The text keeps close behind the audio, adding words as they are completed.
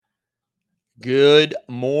Good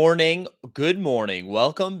morning. Good morning.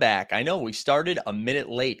 Welcome back. I know we started a minute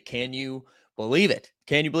late. Can you believe it?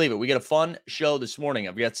 Can you believe it? We got a fun show this morning.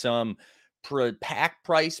 I've got some pack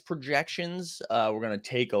price projections. We're going to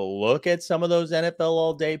take a look at some of those NFL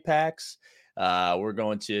all day packs. We're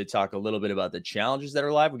going to talk a little bit about the challenges that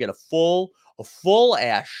are live. We got a full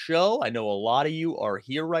ass show. I know a lot of you are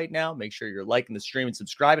here right now. Make sure you're liking the stream and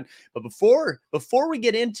subscribing. But before we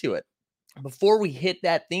get into it, before we hit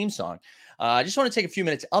that theme song, I just want to take a few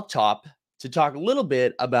minutes up top to talk a little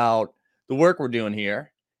bit about the work we're doing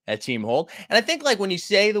here at Team Hold. And I think, like, when you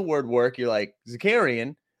say the word work, you're like,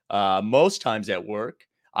 Zakarian, most times at work,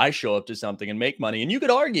 I show up to something and make money. And you could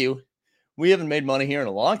argue we haven't made money here in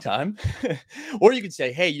a long time. Or you could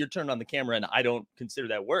say, hey, you're turned on the camera and I don't consider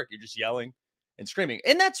that work. You're just yelling and screaming.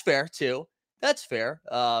 And that's fair, too. That's fair.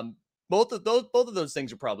 Both of those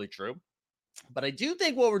things are probably true. But I do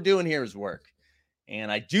think what we're doing here is work.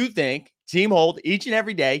 And I do think Team Hold each and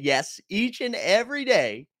every day, yes, each and every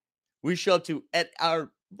day, we show up to at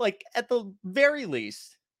the very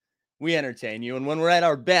least, we entertain you. And when we're at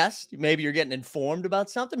our best, maybe you're getting informed about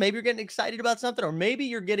something, maybe you're getting excited about something, or maybe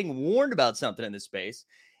you're getting warned about something in this space.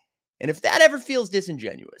 And if that ever feels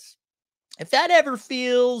disingenuous, if that ever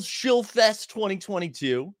feels Shillfest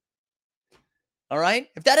 2022, all right,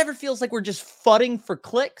 if that ever feels like we're just fudding for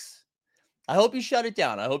clicks, I hope you shut it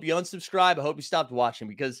down. I hope you unsubscribe. I hope you stopped watching,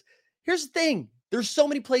 because here's the thing. There's so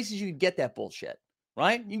many places you can get that bullshit,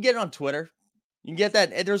 right? You can get it on Twitter. You can get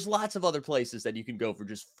that. And there's lots of other places that you can go for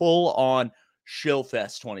just full on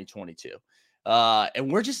Shillfest 2022.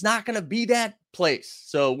 And we're just not going to be that place.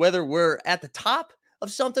 So whether we're at the top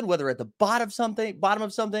of something, whether at the bottom of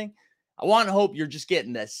something, I want to hope you're just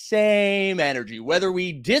getting the same energy, whether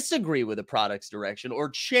we disagree with the product's direction or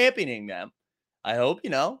championing them. I hope,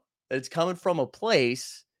 that it's coming from a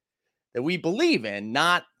place that we believe in,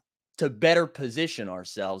 not to better position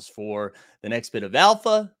ourselves for the next bit of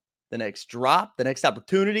alpha, the next drop, the next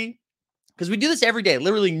opportunity. Because we do this every day.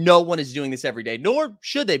 Literally no one is doing this every day, nor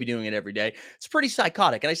should they be doing it every day. It's pretty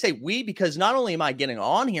psychotic. And I say we because not only am I getting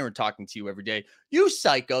on here and talking to you every day, you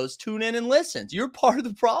psychos tune in and listen. You're part of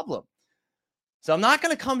the problem. So I'm not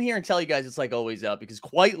going to come here and tell you guys it's like always up, because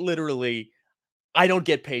quite literally, I don't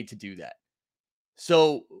get paid to do that.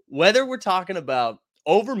 So whether we're talking about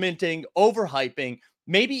over minting, over hyping,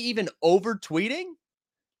 maybe even over tweeting,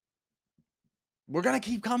 we're going to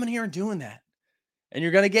keep coming here and doing that. And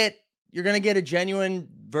you're going to get a genuine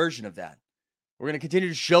version of that. We're going to continue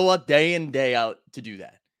to show up day in, day out to do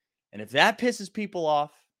that. And if that pisses people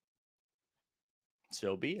off,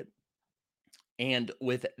 so be it. And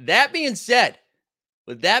with that being said,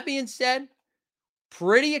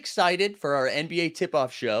 pretty excited for our NBA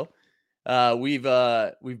tip-off show. We've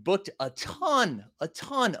booked a ton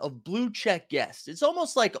of blue check guests. It's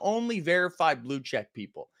almost like only verified blue check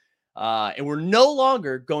people. And we're no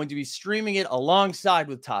longer going to be streaming it alongside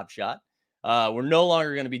with Top Shot. We're no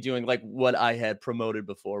longer going to be doing like what I had promoted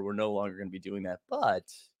before. We're no longer going to be doing that, but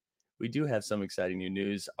we do have some exciting new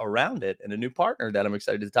news around it and a new partner that I'm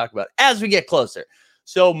excited to talk about as we get closer.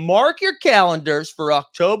 So mark your calendars for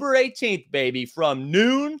October 18th, baby, from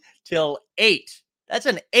noon till 8. That's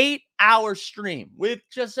an 8-hour stream with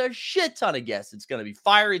just a shit ton of guests. It's going to be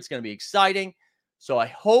fiery. It's going to be exciting. So I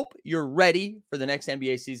hope you're ready for the next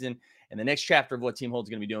NBA season and the next chapter of what Team Hold's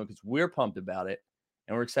going to be doing, because we're pumped about it.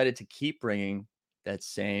 And we're excited to keep bringing that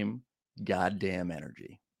same goddamn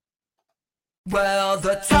energy. Well,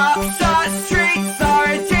 the top shot streets are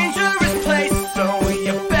a dangerous place, so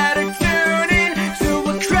you better tune in to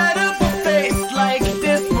a credible face like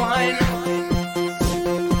this one.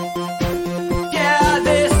 Yeah,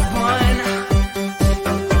 this one.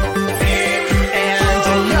 And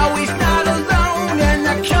you know he's not alone, and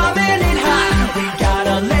they're coming in hot. We got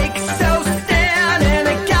a Lake So Stan and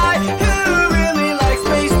a guy who really likes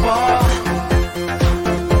baseball.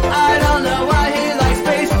 I don't know why he likes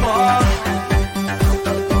baseball.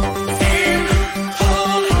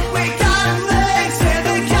 We got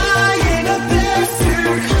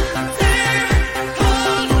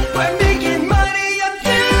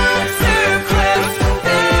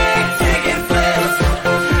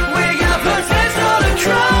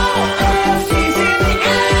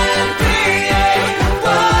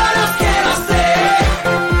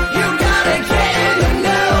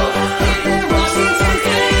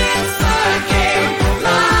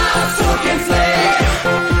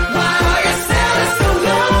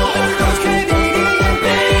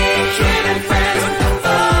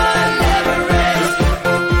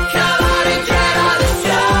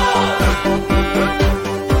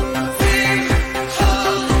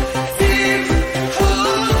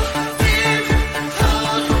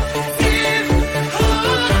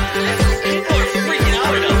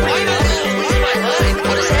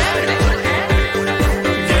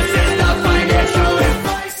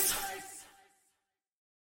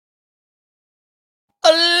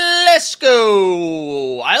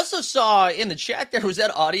go. I also saw in the chat there was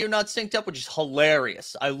that audio not synced up, which is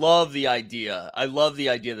hilarious. I love the idea. I love the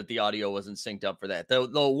idea that the audio wasn't synced up for that. The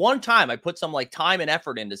one time I put some like time and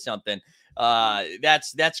effort into something,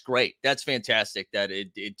 that's great. That's fantastic that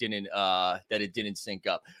it didn't sync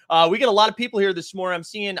up. We got a lot of people here this morning.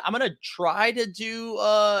 I'm gonna try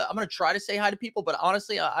to say hi to people, but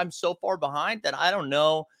honestly, I'm so far behind that I don't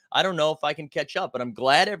know if I can catch up, but I'm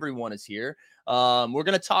glad everyone is here. We're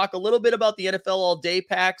going to talk a little bit about the NFL All Day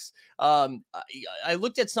packs. I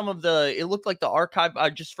looked at it looked like the archive,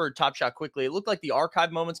 just for Top Shot quickly, it looked like the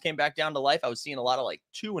archive moments came back down to life. I was seeing a lot of like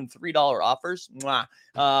 $2 and $3 offers.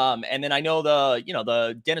 And then I know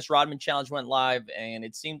the Dennis Rodman challenge went live, and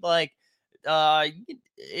it seemed like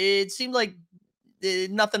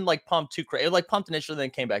nothing like pumped too crazy. It like pumped initially, then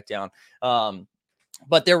came back down.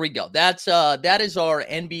 But there we go. That is our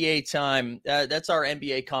NBA time. That's our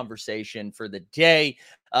NBA conversation for the day.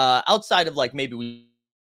 Outside of like maybe we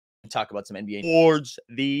talk about some NBA towards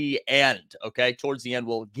the end. Okay, towards the end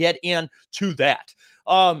we'll get into that.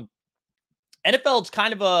 NFL,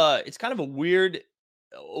 it's kind of a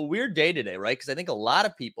weird day today, right? Because I think a lot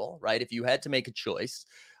of people, right, if you had to make a choice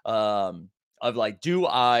of like, do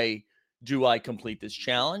I complete this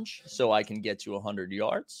challenge so I can get to 100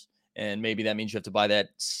 yards? And maybe that means you have to buy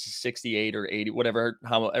that 68 or 80,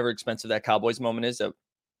 however expensive that Cowboys moment is that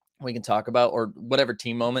we can talk about, or whatever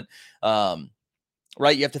team moment. Right.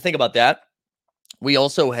 You have to think about that. We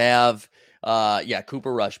also have,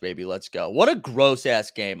 Cooper Rush, baby. Let's go. What a gross ass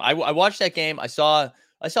game. I watched that game. I saw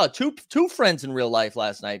two friends in real life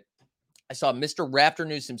last night. I saw Mr. Raptor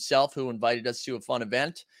News himself, who invited us to a fun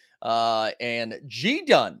event, and G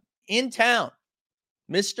Dunn in town,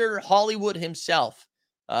 Mr. Hollywood himself.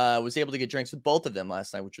 Was able to get drinks with both of them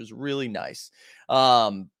last night, which was really nice.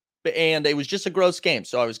 And it was just a gross game.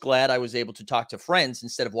 So I was glad I was able to talk to friends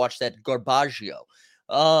instead of watch that garbaggio.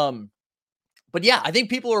 But yeah, I think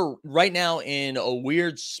people are right now in a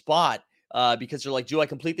weird spot because they're like, do I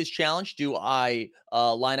complete this challenge? Do I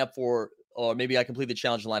line up for, or maybe I complete the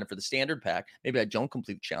challenge and line up for the standard pack. Maybe I don't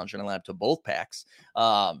complete the challenge and I line up to both packs.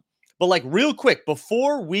 But like real quick,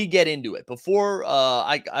 before we get into it, before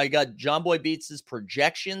I got John Boy Beats'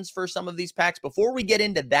 projections for some of these packs, before we get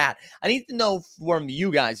into that, I need to know from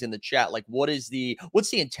you guys in the chat, like what's the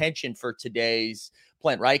intention for today's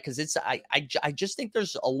plan, right? Because I just think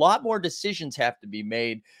there's a lot more decisions have to be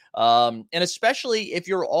made. And especially if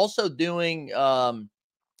you're also doing some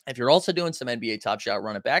NBA Top Shot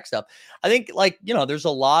run it back stuff, I think like, there's a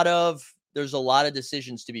lot of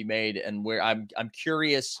decisions to be made, and where I'm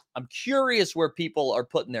curious where people are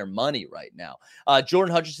putting their money right now.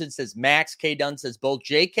 Jordan Hutchinson says Max. K Dunn says both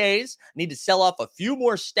JKs need to sell off a few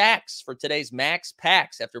more stacks for today's Max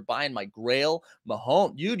packs after buying my Grail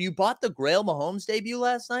Mahomes. Dude, you bought the Grail Mahomes debut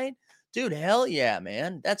last night? Dude, hell yeah,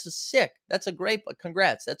 man. That's a great,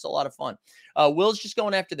 congrats. That's a lot of fun. Will's just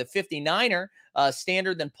going after the 59er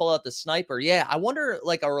standard, then pull out the sniper. Yeah, I wonder,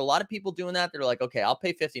 like, are a lot of people doing that? They're like, okay, I'll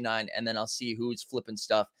pay 59 and then I'll see who's flipping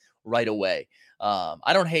stuff right away.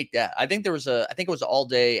 I don't hate that. I think it was All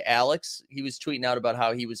Day Alex. He was tweeting out about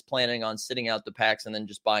how he was planning on sitting out the packs and then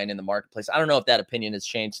just buying in the marketplace. I don't know if that opinion has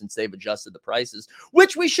changed since they've adjusted the prices,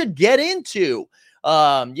 which we should get into.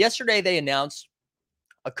 Yesterday they announced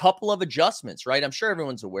a couple of adjustments, right? I'm sure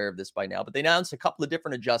everyone's aware of this by now, but they announced a couple of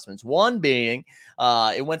different adjustments. One being,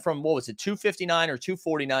 it went from, what was it, $259 or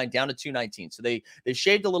 $249 down to $219. So they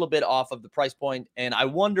shaved a little bit off of the price point, and I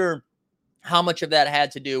wonder how much of that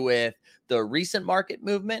had to do with the recent market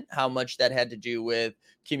movement, how much that had to do with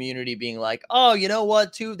community being like, oh, you know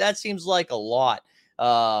what, that seems like a lot.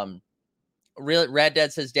 Real Rad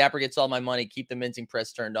Dad says Dapper gets all my money. Keep the minting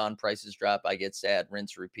press turned on. Prices drop. I get sad.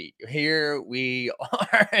 Rinse, repeat. Here we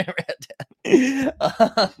are.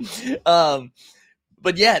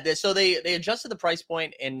 But yeah, so they adjusted the price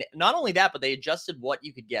point, and not only that, but they adjusted what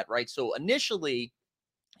you could get, right? So initially,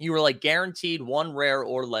 you were like guaranteed one rare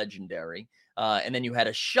or legendary. And then you had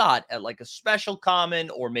a shot at like a special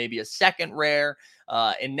common or maybe a second rare.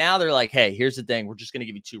 And now they're like, hey, here's the thing. We're just going to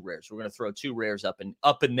give you 2 rares. We're going to throw 2 rares up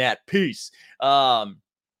in that piece. And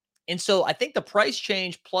so I think the price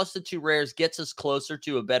change plus the 2 rares gets us closer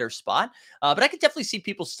to a better spot. But I could definitely see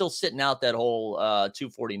people still sitting out that whole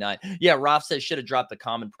 $249. Yeah, Ralph says should have dropped the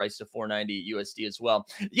common price to $490 USD as well.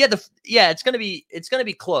 Yeah, it's going to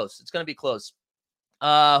be close. It's going to be close.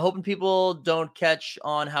 Hoping people don't catch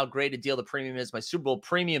on how great a deal the premium is. My Super Bowl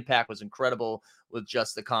premium pack was incredible with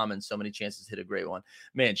just the common. So many chances to hit a great one.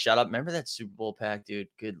 Man, shout out. Remember that Super Bowl pack, dude?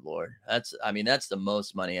 Good Lord. That's the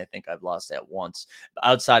most money I think I've lost at once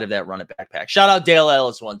outside of that run it back pack. Shout out Dale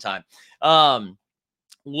Ellis one time.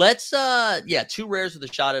 Let's yeah, 2 rares with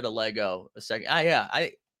a shot at a Lego a second.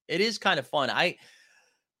 It is kind of fun.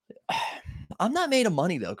 I'm not made of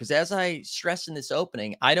money though, because as I stressed in this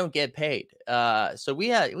opening, I don't get paid. So we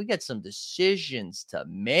got some decisions to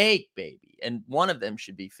make, baby. And one of them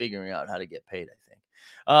should be figuring out how to get paid, I think.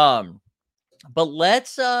 But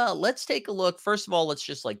let's take a look. First of all, let's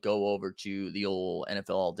just like go over to the old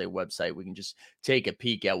NFL All Day website. We can just take a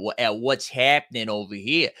peek at what's happening over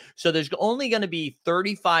here. So there's only going to be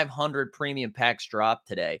 3,500 premium packs dropped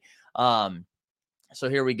today. So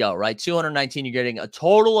here we go, right? 219, you're getting a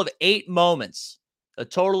total of 8 moments. A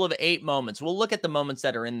total of 8 moments. We'll look at the moments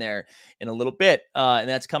that are in there in a little bit. And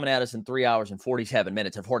that's coming at us in 3 hours and 47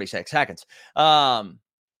 minutes and 46 seconds. There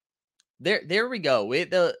we go.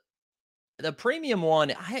 The premium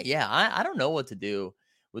one, I don't know what to do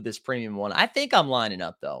with this premium one. I think I'm lining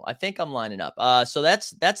up though. So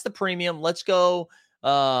that's the premium. Let's go.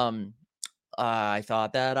 I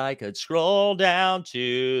thought that I could scroll down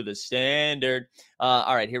to the standard.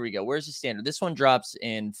 All right, here we go. Where's the standard? This one drops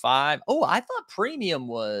in 5. Oh, I thought premium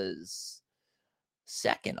was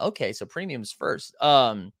second. Okay, so premium's first.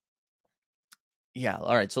 Yeah,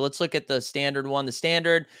 all right. So let's look at the standard one. The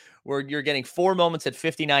standard, where you're getting 4 moments at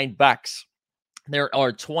 $59. There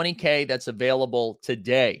are 20K that's available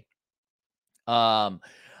today. God,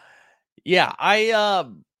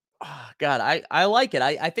 I like it.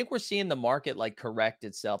 I think we're seeing the market like correct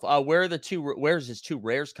itself. Where's this 2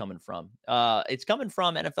 rares coming from? It's coming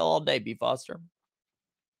from NFL All Day, B Foster.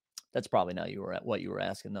 That's probably not what you were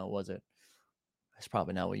asking though, was it? That's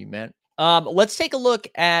probably not what you meant. Let's take a look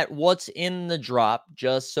at what's in the drop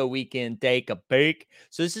just so we can take a peek.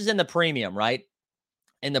 So this is in the premium, right?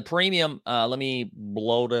 In the premium, let me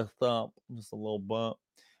blow this up just a little bit.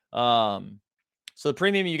 So the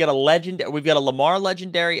premium, you got a legendary. We've got a Lamar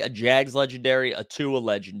legendary, a Jags legendary, a Tua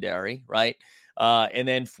legendary, right? And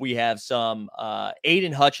then we have some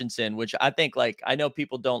Aiden Hutchinson, which I think, like, I know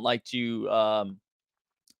people don't like to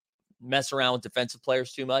mess around with defensive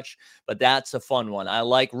players too much, but that's a fun one. I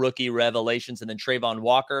like rookie revelations. And then Trayvon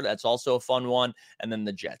Walker, that's also a fun one. And then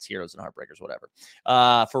the Jets, heroes and heartbreakers, whatever.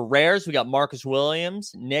 For rares, we got Marcus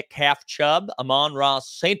Williams, Nick Half-Chubb, Amon-Ra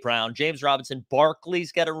St. Brown, James Robinson,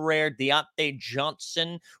 Barkley's got a rare, Deontay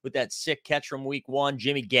Johnson with that sick catch from week 1,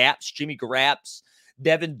 Jimmy Graps,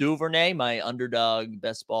 Devin Duvernay, my underdog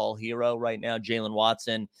best ball hero right now, Jalen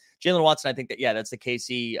Watson, I think that's the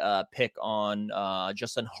KC pick on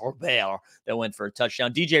Justin Herbert that went for a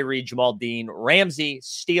touchdown. DJ Reed, Jamal Dean, Ramsey,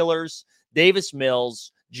 Steelers, Davis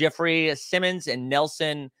Mills, Jeffrey Simmons, and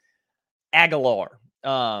Nelson Aguilar.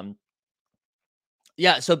 So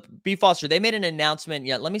B Foster, they made an announcement.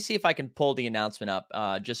 Yeah, let me see if I can pull the announcement up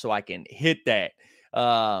just so I can hit that.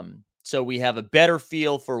 So we have a better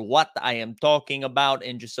feel for what I am talking about,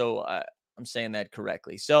 and just so I'm saying that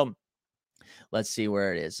correctly. So let's see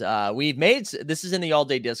where it is. This is in the All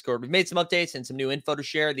Day Discord. We've made some updates and some new info to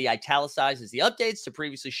share. The italicized is the updates to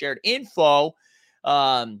previously shared info.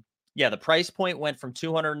 The price point went from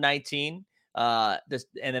 219.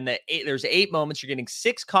 There's 8 moments. You're getting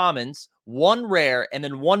 6 commons, 1 rare, and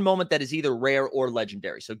then 1 moment that is either rare or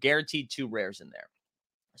legendary. So guaranteed 2 rares in there.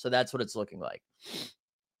 So that's what it's looking like.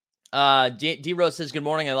 D-Rose says, good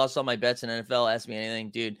morning. I lost all my bets in NFL. Ask me anything,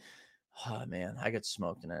 dude. Oh man, I got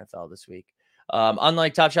smoked in NFL this week.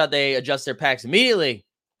 Unlike Top Shot, they adjust their packs immediately.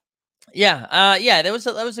 That was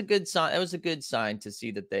a good sign. It was a good sign to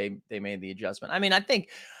see that they made the adjustment. I mean, I think,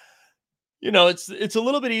 it's a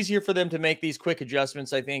little bit easier for them to make these quick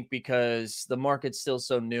adjustments, I think, because the market's still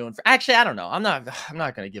so new. And actually, I don't know. I'm not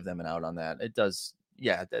going to give them an out on that. It does.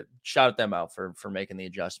 Yeah, shout them out for making the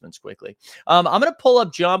adjustments quickly. I'm going to pull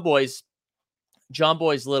up John Boy's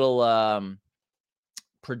little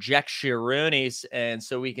projections, and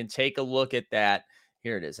so we can take a look at that.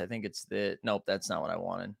 Here it is. I think it's nope, that's not what I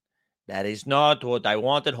wanted. That is not what I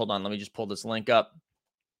wanted. Hold on, let me just pull this link up.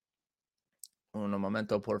 Uno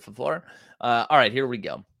momento, por favor. All right, here we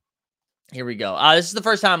go. This is the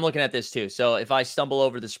first time I'm looking at this too. So if I stumble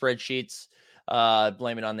over the spreadsheets,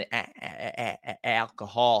 blame it on the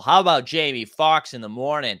alcohol. How about Jamie Foxx in the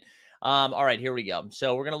morning? All right, here we go.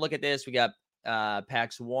 So we're going to look at this. We got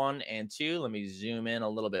packs 1 and 2. Let me zoom in a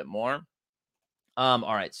little bit more. All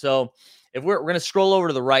right. So if we're going to scroll over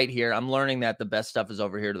to the right here, I'm learning that the best stuff is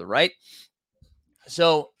over here to the right.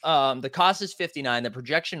 So the cost is $59. The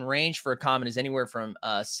projection range for a common is anywhere from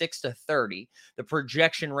 6 to 30. The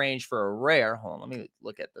projection range for a rare, hold on, let me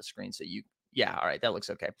look at the screen so you Yeah, all right, that looks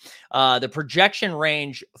okay. The projection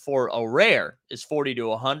range for a rare is 40 to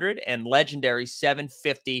 100 and legendary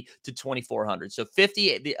 750 to 2400. So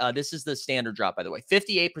 50 this is the standard drop, by the way.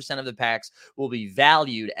 58% of the packs will be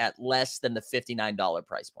valued at less than the $59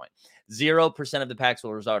 price point. 0% of the packs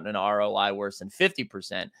will result in an ROI worse than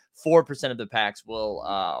 50%. 4% of the packs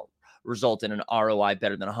will result in an ROI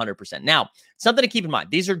better than 100%. Now, something to keep in mind,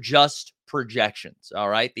 these are just projections, all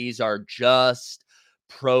right? These are just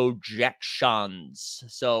projections.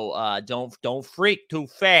 So don't freak too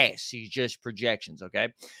fast. These just projections,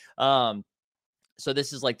 okay? So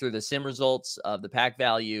this is like through the sim results of the pack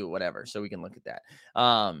value, whatever. So we can look at that.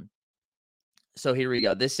 So here we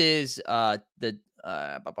go. This is the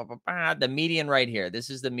median right here. This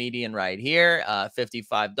is the median right here.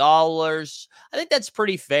 $55. I think that's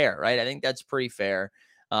pretty fair, right? I think that's pretty fair.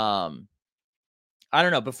 I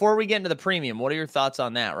don't know. Before we get into the premium, what are your thoughts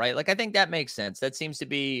on that, right? Like, I think that makes sense. That seems to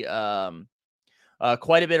be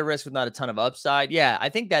quite a bit of risk with not a ton of upside. Yeah, I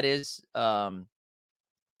think that is. I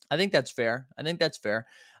think that's fair. I think that's fair.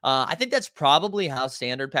 I think that's probably how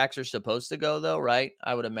standard packs are supposed to go, though, right?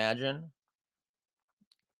 I would imagine.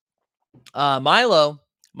 Milo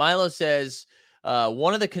says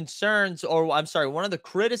one of the concerns, or I'm sorry, one of the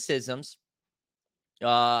criticisms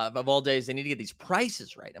of all days, they need to get these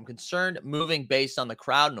prices right. I'm concerned moving based on the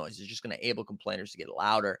crowd noise is just going to enable complainers to get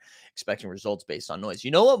louder, expecting results based on noise.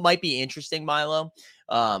 You know what might be interesting, Milo?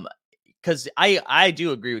 Because I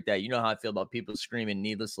do agree with that. You know how I feel about people screaming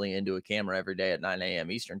needlessly into a camera every day at 9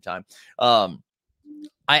 a.m. Eastern time.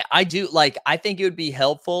 I do like. I think it would be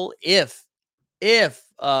helpful if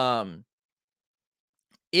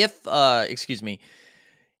excuse me,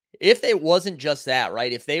 if it wasn't just that,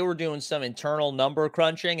 right? If they were doing some internal number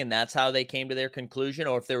crunching and that's how they came to their conclusion,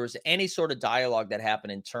 or if there was any sort of dialogue that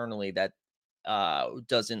happened internally that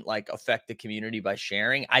doesn't like affect the community by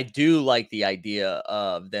sharing, I do like the idea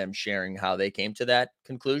of them sharing how they came to that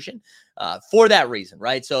conclusion for that reason,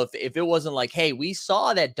 right? So if it wasn't like, hey, we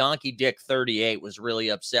saw that Donkey Dick 38 was really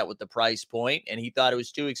upset with the price point and he thought it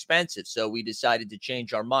was too expensive, so we decided to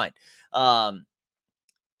change our mind.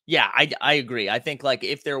 Yeah, I agree. I think like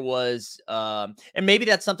if there was, and maybe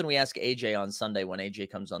that's something we ask AJ on Sunday when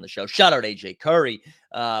AJ comes on the show. Shout out AJ Curry.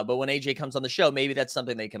 But when AJ comes on the show, maybe that's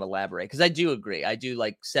something they can elaborate. Because I do agree. I do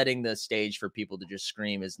like setting the stage for people to just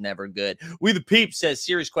scream is never good. We the Peep says,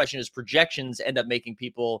 serious question is projections end up making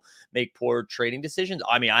people make poor trading decisions?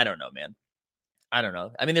 I mean, I don't know, man. I don't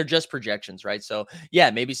know. I mean, they're just projections, right? So yeah,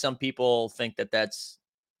 maybe some people think that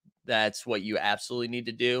that's what you absolutely need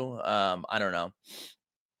to do. I don't know.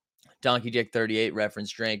 Donkey Dick 38 reference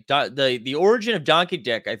drink. The origin of Donkey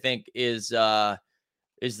Dick, I think, is the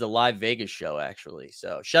live Vegas show, actually.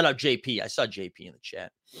 So shout out JP. I saw JP in the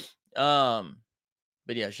chat.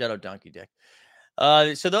 But yeah, shout out Donkey Dick.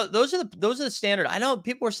 So those are the standard. I know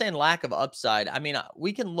people were saying lack of upside. I mean,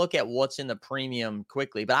 we can look at what's in the premium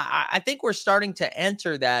quickly, but I think we're starting to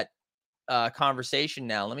enter that conversation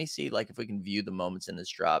now. Let me see, like, if we can view the moments in this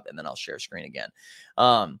drop, and then I'll share screen again.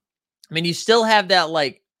 I mean, you still have that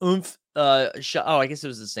like oomph. Oh, I guess it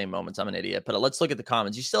was the same moments. I'm an idiot. But let's look at the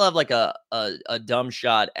comments. You still have like a dumb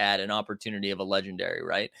shot at an opportunity of a legendary,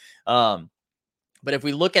 right? But if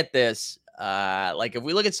we look at this, like if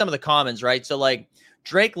we look at some of the comments, right? So like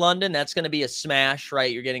Drake London, that's going to be a smash,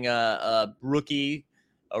 right? You're getting a rookie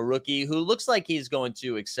who looks like he's going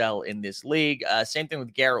to excel in this league. Same thing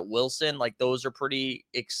with Garrett Wilson. Like those are pretty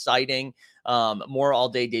exciting. More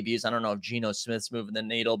all-day debuts. I don't know if Geno Smith's moving the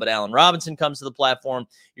needle, but Allen Robinson comes to the platform.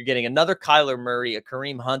 You're getting another Kyler Murray, a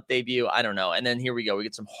Kareem Hunt debut. I don't know. And then here we go. We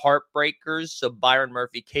get some heartbreakers. So Byron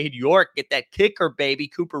Murphy, Cade York, get that kicker, baby.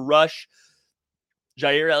 Cooper Rush,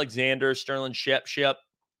 Jair Alexander, Sterling Shep.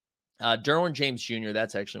 Derwin James Jr.,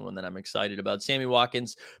 that's actually one that I'm excited about. Sammy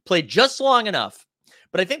Watkins played just long enough.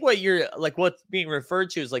 But I think what's being referred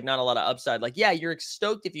to is like not a lot of upside. Like, yeah, you're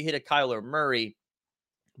stoked if you hit a Kyler Murray,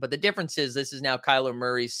 but the difference is this is now Kyler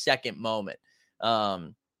Murray's second moment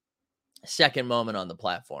on the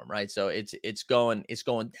platform, right? So it's going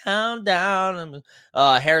down.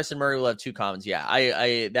 Harrison Murray will have 2 comments. Yeah,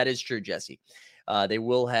 I that is true, Jesse. They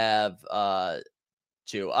will have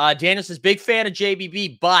 2. Daniel says, big fan of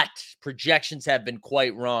JBB, but projections have been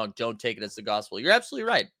quite wrong. Don't take it as the gospel. You're absolutely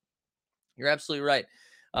right.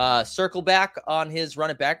 Circle back on his run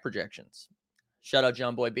it back projections. Shout out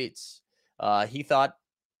John Boy Beats. He thought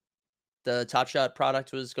the Top Shot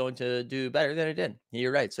product was going to do better than it did.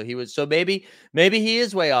 You're right. So maybe he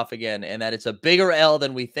is way off again, and that it's a bigger L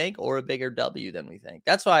than we think or a bigger W than we think.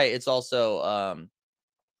 That's why it's also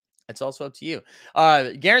up to you.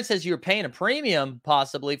 Garrett says you were paying a premium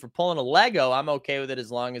possibly for pulling a Lego. I'm okay with it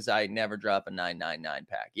as long as I never drop a 999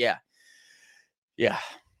 pack. Yeah. Yeah,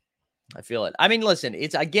 I feel it. I mean, listen,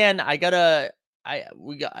 it's again,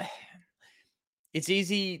 it's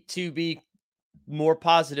easy to be more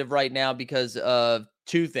positive right now because of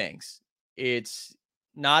two things. It's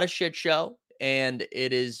not a shit show and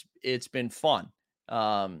it's been fun.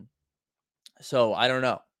 Um, so I don't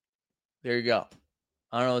know. There you go.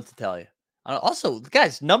 I don't know what to tell you. Also,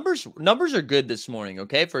 guys, numbers are good this morning.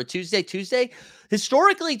 Okay, for a Tuesday.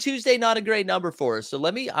 Historically, Tuesday not a great number for us. So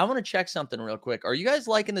I want to check something real quick. Are you guys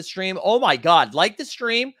liking the stream? Oh my God, like the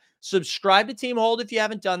stream. Subscribe to Team Hold if you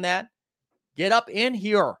haven't done that. Get up in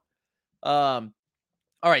here. All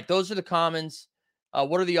right, those are the commons.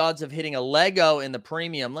 What are the odds of hitting a Lego in the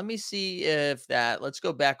premium? Let me see if that. Let's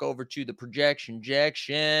go back over to the projection.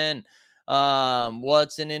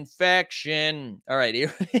 What's an infection? All right,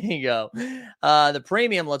 here we go. The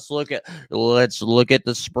premium. Let's look at the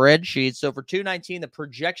spreadsheet. So for 219, the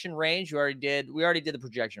projection range we already did the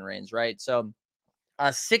projection range, right? So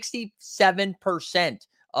 67%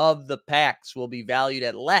 of the packs will be valued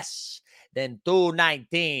at less than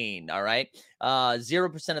 219. All right.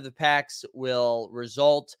 0% of the packs will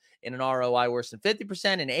result in an ROI worse than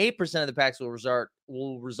 50%, and 8% of the packs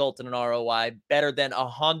will result in an ROI better than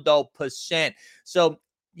 100%. So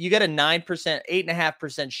you get a 9%,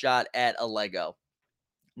 8.5% shot at a Lego.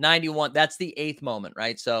 91. That's the eighth moment,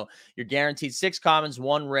 right? So you're guaranteed 6 commons,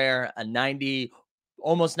 1 rare,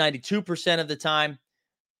 almost 92% of the time.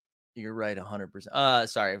 You're right, 100%.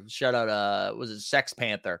 Sorry, shout out. Was it Sex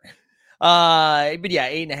Panther? But yeah,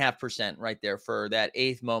 8.5% right there for that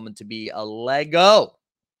eighth moment to be a Lego.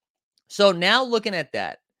 So now looking at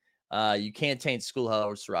that, you can't taint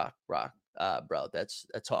Schoolhouse Rock, bro. That's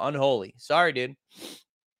unholy. Sorry, dude.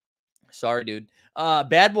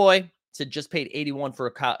 Bad Boy said just paid 81 for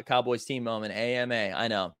a Cowboys team moment. AMA, I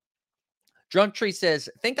know. Drunk Tree says,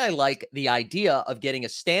 think I like the idea of getting a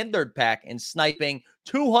standard pack and sniping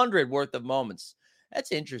 200 worth of moments.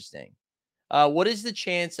 That's interesting. What is the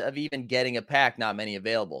chance of even getting a pack? Not many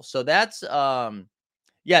available. So that's,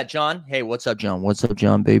 yeah, John. Hey, what's up, John? What's up,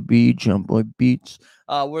 John, baby? John Boy Beats.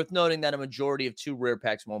 Worth noting that a majority of 2 rare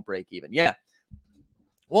packs won't break even. Yeah.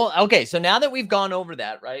 Well, okay. So now that we've gone over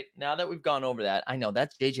that, right? I know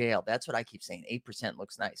that's JJL. That's what I keep saying. 8%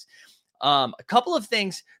 looks nice. A couple of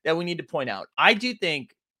things that we need to point out. I do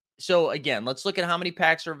think so. Again, let's look at how many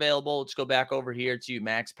packs are available. Let's go back over here to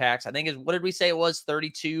max packs. I think what did we say it was?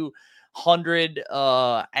 3,200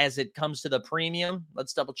 as it comes to the premium.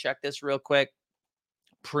 Let's double check this real quick.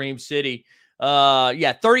 Preem City.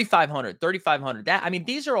 Yeah, 3,500. That, I mean,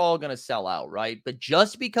 these are all going to sell out, right? But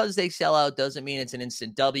just because they sell out doesn't mean it's an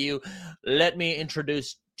instant W. Let me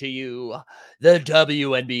introduce to you the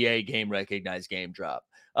WNBA game recognized game drop.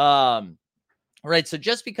 Right. So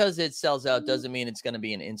just because it sells out doesn't mean it's going to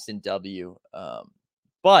be an instant W.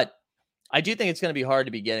 But I do think it's going to be hard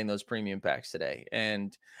to be getting those premium packs today.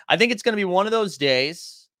 And I think it's going to be one of those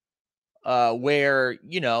days where,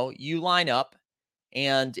 you line up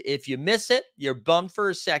and if you miss it, you're bummed for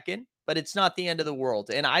a second, but it's not the end of the world.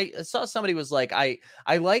 And I saw somebody was like, I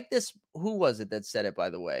like this. Who was it that said it, by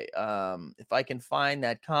the way? If I can find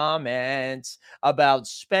that comment about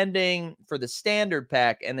spending for the standard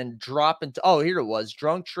pack and then dropping here it was,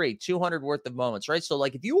 Drunk Tree, 200 worth of moments, right? So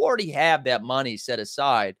like if you already have that money set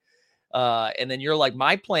aside, and then you're like,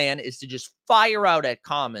 my plan is to just fire out at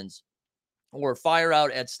commons or fire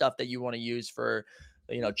out at stuff that you want to use for,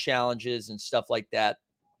 challenges and stuff like that.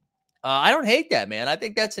 I don't hate that, man. I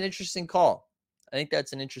think that's an interesting call. But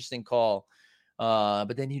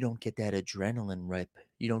then you don't get that adrenaline rip.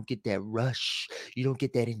 You don't get that rush. You don't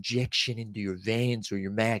get that injection into your veins or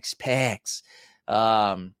your max packs.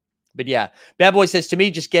 But yeah, Bad Boy says to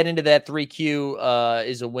me, just get into that 3Q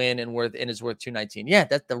is a win and is worth 219. Yeah,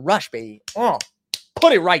 that's the rush, baby. Oh,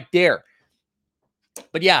 put it right there.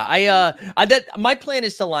 But yeah, my plan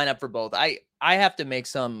is to line up for both. I have to make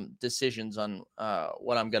some decisions on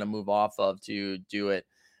what I'm going to move off of to do it.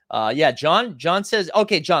 Yeah, John says,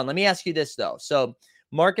 okay, John, let me ask you this though. So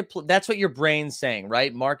marketplace, that's what your brain's saying,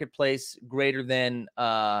 right? Marketplace greater than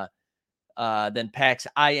PAX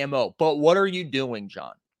IMO. But what are you doing,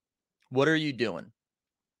 John? What are you doing?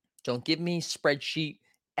 Don't give me spreadsheet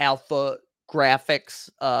alpha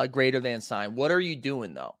graphics greater than sign. What are you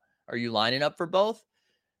doing though? Are you lining up for both?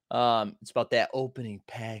 It's about that opening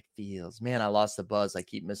pack feels. Man, I lost the buzz. I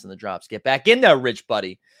keep missing the drops. Get back in there, rich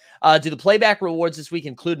buddy. Do the playback rewards this week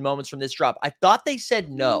include moments from this drop? I thought they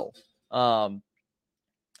said no.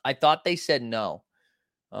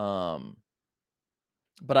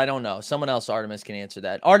 But I don't know. Someone else, Artemis, can answer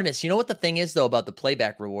that. Artemis, you know what the thing is, though, about the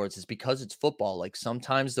playback rewards is because it's football, like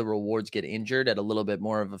sometimes the rewards get injured at a little bit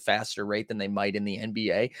more of a faster rate than they might in the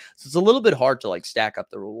NBA. So it's a little bit hard to like stack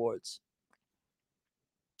up the rewards.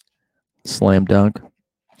 Slam dunk.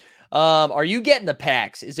 Are you getting the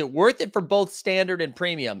packs? Is it worth it for both standard and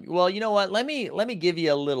premium? Well, you know what? Let me give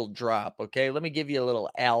you a little drop, okay? Let me give you a little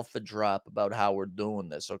alpha drop about how we're doing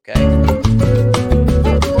this, okay?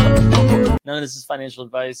 None of this is financial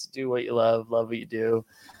advice. Do what you love what you do.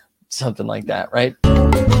 Something like that, right?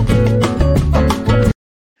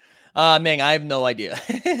 Ming, I have no idea.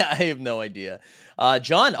 I have no idea.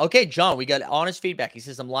 John, okay, John, we got honest feedback. He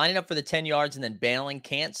says, I'm lining up for the 10 yards and then bailing.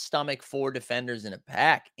 Can't stomach 4 defenders in a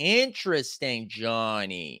pack. Interesting,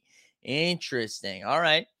 Johnny. Interesting. All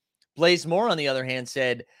right. Blaze Moore, on the other hand,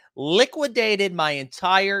 said, liquidated my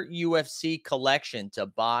entire UFC collection to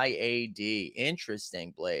buy AD.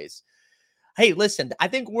 Interesting, Blaze. Hey, listen, I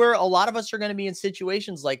think a lot of us are going to be in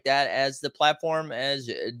situations like that as the platform,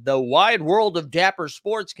 as the wide world of Dapper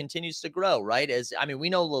Sports continues to grow, right? We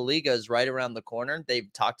know La Liga is right around the corner.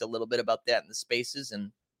 They've talked a little bit about that in the spaces,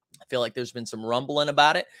 and I feel like there's been some rumbling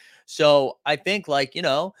about it. So I think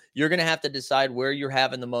you're going to have to decide where you're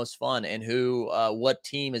having the most fun and what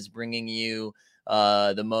team is bringing you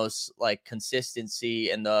the most like consistency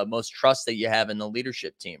and the most trust that you have in the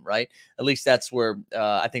leadership team, right? At least that's where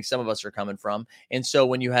I think some of us are coming from. And so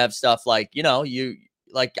when you have stuff like,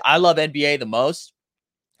 I love NBA the most,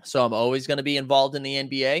 so I'm always going to be involved in the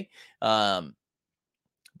NBA.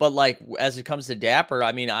 But like as it comes to Dapper,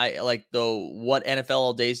 I like what NFL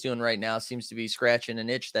All Day is doing right now seems to be scratching an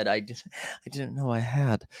itch that I didn't know I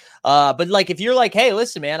had. But like if you're like, hey,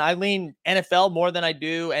 listen, man, I lean NFL more than I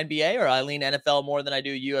do NBA, or I lean NFL more than I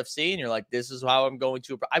do UFC, and you're like, this is how I'm going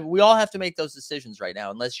to. We all have to make those decisions right now,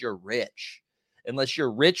 unless you're rich. Unless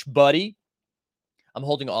you're rich, buddy. I'm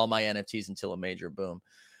holding all my NFTs until a major boom.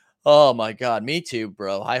 Oh my God, me too,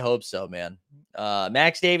 bro. I hope so, man.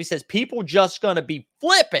 Max Davies says people just gonna be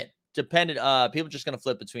flipping people just gonna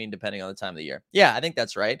flip between depending on the time of the year. Yeah, I think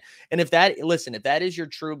that's right. And if that's your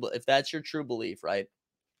true belief, right,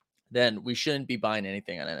 then we shouldn't be buying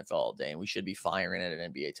anything on NFL All Day, and we should be firing at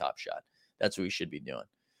an NBA Top Shot. That's what we should be doing.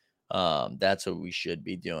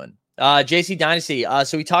 JC Dynasty.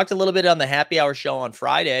 So we talked a little bit on the happy hour show on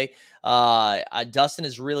Friday. Dustin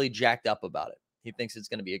is really jacked up about it. He thinks it's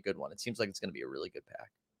going to be a good one. It seems like it's going to be a really good pack.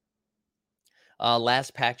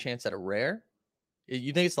 Last pack chance at a rare.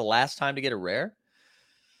 You think it's the last time to get a rare?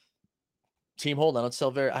 Team hold. I don't sell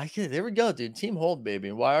there we go, dude. Team hold,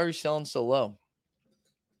 baby. Why are you selling so low?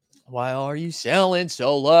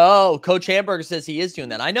 Coach Hamburger says he is doing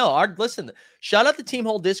that. I know. Listen, shout out the Team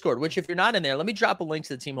Hold Discord, which if you're not in there, let me drop a link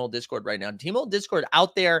to the Team Hold Discord right now. Team Hold Discord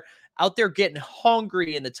out there getting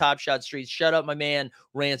hungry in the Top Shot streets. Shout out my man,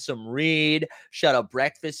 Ransom Reed. Shout out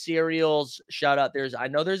Breakfast Cereals. Shout out I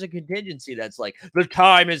know there's a contingency that's like, the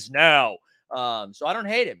time is now. So I don't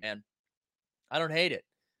hate it, man. I don't hate it.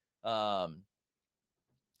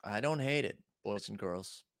 Boys and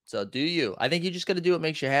girls. So do you. I think you just got to do what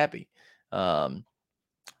makes you happy.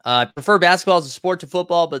 I prefer basketball as a sport to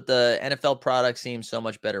football, but the NFL product seems so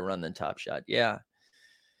much better run than Top Shot. Yeah.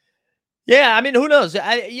 Yeah, who knows?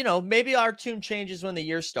 Maybe our tune changes when the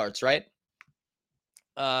year starts, right?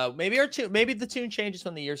 Maybe the tune changes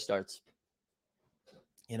when the year starts.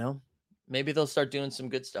 Maybe they'll start doing some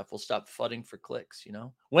good stuff. We'll stop fudding for clicks,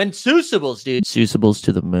 When Seussibles, dude. Seussibles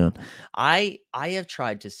to the moon. I have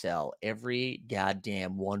tried to sell every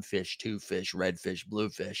goddamn one fish, two fish, red fish, blue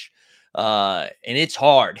fish. And it's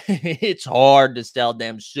hard. It's hard to sell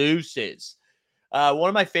them Seussies. One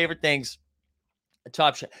of my favorite things,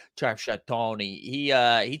 Top Shot Tony, he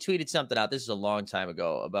tweeted something out. This is a long time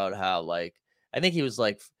ago about how, like, I think he was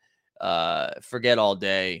like, forget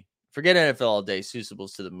NFL All Day,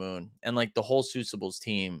 Seussibles to the moon. And like the whole Seussibles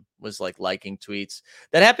team was like liking tweets.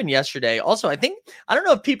 That happened yesterday. Also, I don't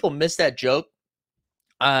know if people missed that joke.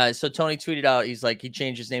 So Tony tweeted out, he's like, he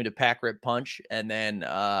changed his name to Pack Rip Punch and then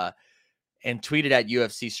and tweeted at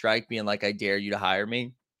UFC Strike being like, I dare you to hire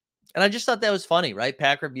me. And I just thought that was funny, right?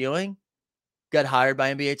 Pack Rip Ewing got hired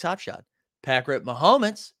by NBA Top Shot. Pack Rip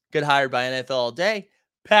Mahomes got hired by NFL All Day.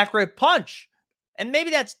 Pack Rip Punch. And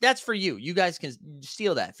maybe that's for you. You guys can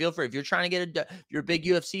steal that. Feel free. If you're trying to if you're a big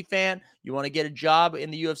UFC fan, you want to get a job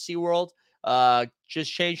in the UFC world,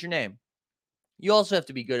 just change your name. You also have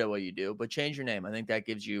to be good at what you do, but change your name. I think that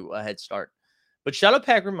gives you a head start. But shout out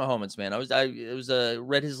Patrick Mahomes, man. I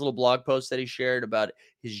read his little blog post that he shared about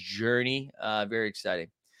his journey. Very exciting.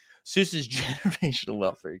 Seuss's generational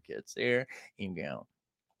wealth for your kids. There you go.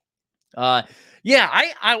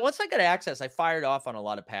 Yeah, I once I got access, I fired off on a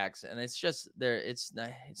lot of packs, and it's just there. It's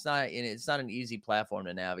not an easy platform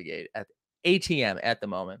to navigate at ATM at the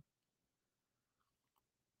moment.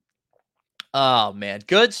 Oh man,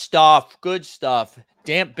 good stuff. Good stuff.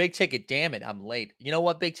 Damn, big ticket. Damn it, I'm late. You know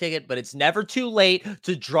what, big ticket? But it's never too late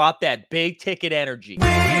to drop that big ticket energy. We are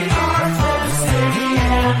from the city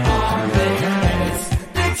and our business.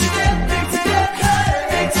 Big ticket, big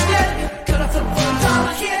ticket. Gonna flip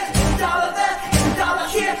 $1 here, $1 there, $1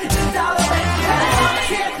 here, $1 there. $1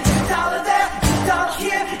 here, $1 there, $1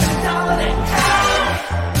 here, $1 there.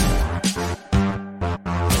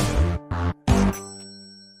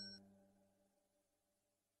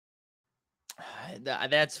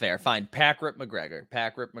 That's fair. Fine. Pack Rip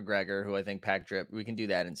McGregor, who I think Pack Drip. We can do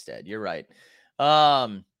that instead. You're right.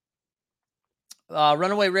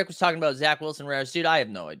 Runaway Rick was talking about Zach Wilson rares. Dude, I have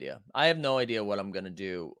no idea. I have no idea what I'm gonna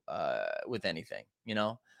do with anything. You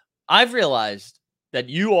know, I've realized that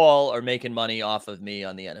you all are making money off of me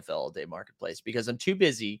on the NFL All Day Marketplace because I'm too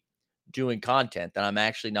busy doing content that I'm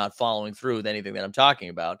actually not following through with anything that I'm talking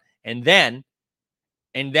about. And then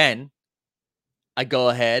I go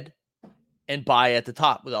ahead and buy at the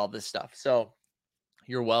top with all this stuff. So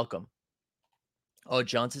you're welcome. Oh,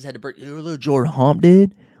 Johnson's had to break. You're a little Jordan Hump,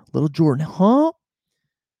 dude. Little Jordan Hump.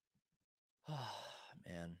 Oh,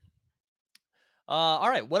 man. All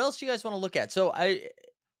right. What else do you guys want to look at? So I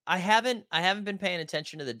haven't been paying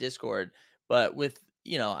attention to the Discord, but with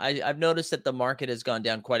I've noticed that the market has gone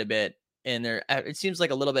down quite a bit, and it seems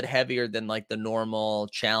like a little bit heavier than like the normal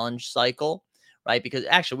challenge cycle. Right, because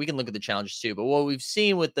actually we can look at the challenges too. But what we've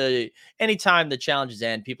seen with anytime the challenges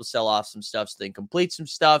end, people sell off some stuff so they can complete some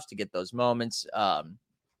stuff to get those moments. And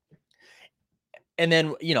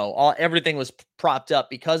then everything was propped up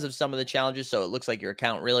because of some of the challenges, so it looks like your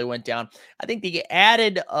account really went down. I think the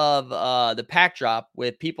added of the pack drop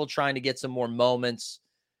with people trying to get some more moments,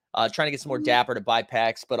 trying to get some more dapper to buy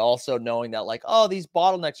packs, but also knowing that like, oh, these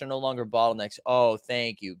bottlenecks are no longer bottlenecks. Oh,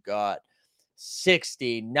 thank you, God.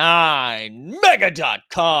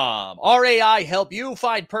 69mega.com. RAI help you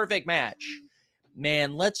find perfect match.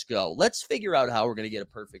 Man, let's go. Let's figure out how we're going to get a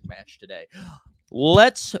perfect match today.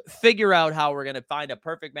 Let's figure out how we're going to find a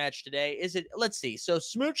perfect match today. Let's see. So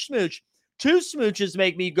smooch. 2 smooches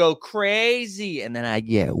make me go crazy, and then I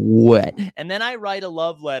get wet. And then I write a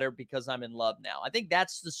love letter because I'm in love now. I think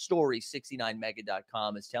that's the story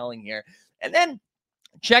 69mega.com is telling here. And then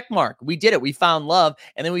check mark. We did it. We found love,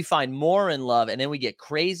 and then we find more in love, and then we get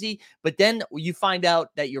crazy. But then you find out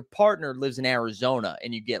that your partner lives in Arizona,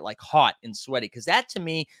 and you get like hot and sweaty. Because that to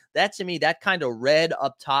me, that kind of red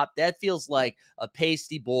up top, that feels like a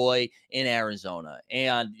pasty boy in Arizona.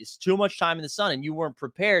 And it's too much time in the sun, and you weren't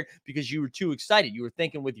prepared because you were too excited. You were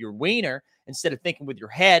thinking with your wiener instead of thinking with your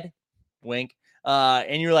head. Wink.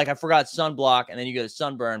 And you're like, I forgot sunblock, and then you get a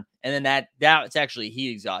sunburn, and then that's actually heat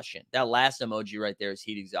exhaustion. That last emoji right there is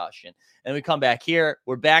heat exhaustion. And we come back here,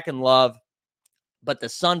 we're back in love, but the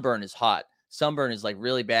sunburn is hot. Sunburn is like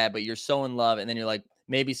really bad, but you're so in love, and then you're like,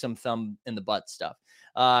 maybe some thumb in the butt stuff.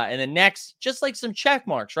 And then next, just like some check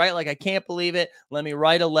marks, right? Like, I can't believe it. Let me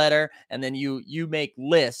write a letter. And then you make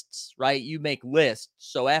lists, right? You make lists.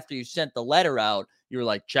 So after you sent the letter out, you're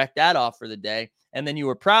like, check that off for the day. And then you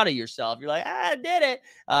were proud of yourself. You're like, I did it.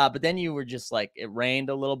 But then you were just like, it rained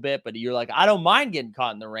a little bit, but you're like, I don't mind getting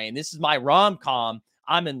caught in the rain. This is my rom-com.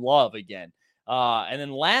 I'm in love again. And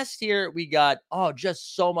then last year we got,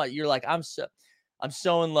 just so much. You're like, I'm so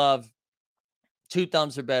in love. 2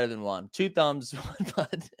 thumbs are better than 1. 2 thumbs, 1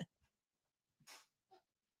 butt.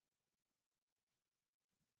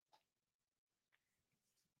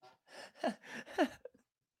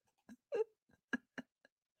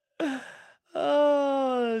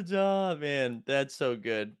 Oh, man, that's so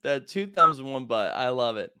good. That 2 thumbs and 1 butt. I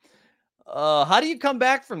love it. How do you come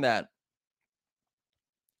back from that?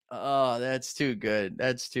 Oh, that's too good.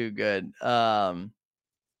 That's too good.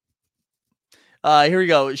 Here we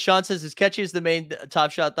go. Sean says, as catchy as the main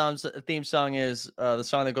Top Shot theme song is, the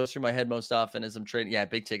song that goes through my head most often as I'm trading. Yeah,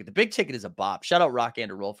 Big Ticket. The Big Ticket is a bop. Shout out Rock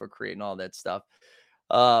and Roll for creating all that stuff.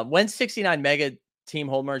 When 69 Mega team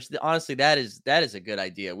hold merch, honestly, that is a good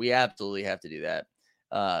idea. We absolutely have to do that.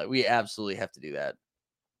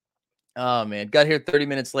 Oh man, got here 30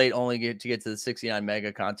 minutes late only to get to the 69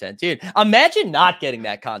 Mega content. Dude, imagine not getting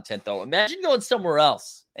that content though. Imagine going somewhere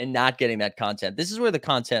else and not getting that content. This is where the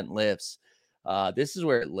content lives. This is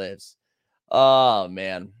where it lives. Oh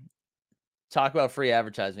man. Talk about free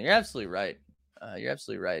advertising. You're absolutely right.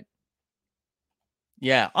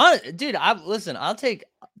 Yeah. Dude,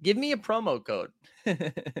 give me a promo code.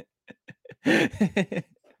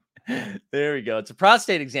 There we go. It's a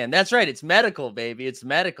prostate exam. That's right. It's medical, baby. It's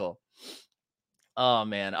medical. Oh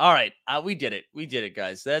man. All right. We did it. We did it,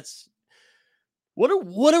 guys. That's what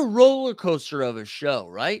a roller coaster of a show,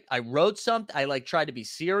 right? I wrote something. I tried to be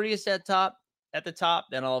serious at the top.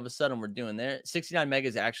 Then all of a sudden we're doing there. 69 Mega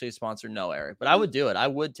is actually a sponsor. No, Eric, but I would do it. I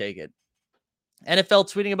would take it.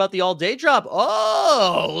 NFL tweeting about the all-day drop.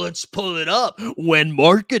 Oh, let's pull it up. When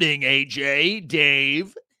marketing, AJ,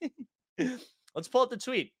 Dave. Let's pull up the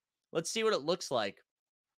tweet. Let's see what it looks like.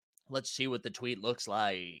 Let's see what the tweet looks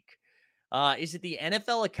like. Is it the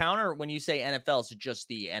NFL account, or when you say NFL, is it just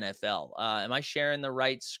the NFL? Am I sharing the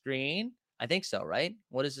right screen? I think so, right?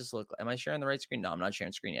 What does this look like? Am I sharing the right screen? No, I'm not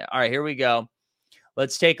sharing screen yet. All right, here we go.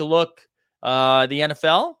 Let's take a look. The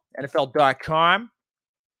NFL, NFL.com.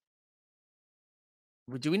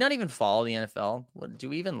 Do we not even follow the NFL? What do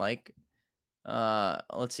we even like?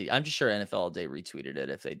 Let's see. I'm just sure NFL All Day retweeted it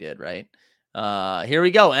if they did, right? Here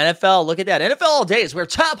we go. NFL. Look at that. NFL All Day is where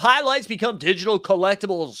top highlights become digital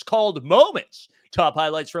collectibles called moments. Top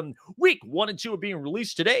highlights from week 1 and 2 are being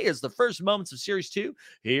released today as the first moments of series 2.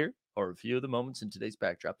 Here are a few of the moments in today's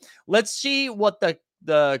backdrop. Let's see what the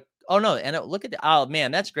oh no, and look at the, oh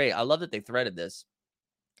man, that's great. I love that they threaded this.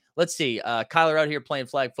 Let's see. Kyler out here playing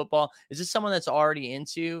flag football. Is this someone that's already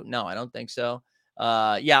into? No, I don't think so.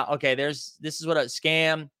 Yeah, okay. This is what a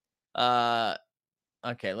scam.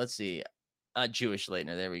 Okay, let's see. Jewish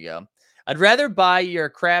Leitner. There we go. I'd rather buy your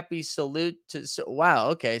crappy salute to. Wow.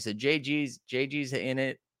 Okay. So JG's in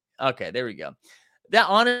it. Okay. There we go. That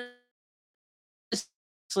honestly,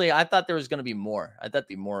 I thought there was going to be more. I thought there'd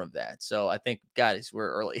be more of that. So I think, guys,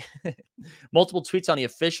 we're early. Multiple tweets on the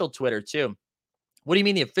official Twitter too. What do you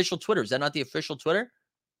mean the official Twitter? Is that not the official Twitter?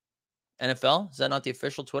 NFL? Is that not the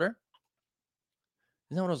official Twitter?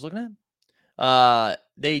 Isn't that what I was looking at?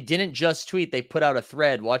 They didn't just tweet. They put out a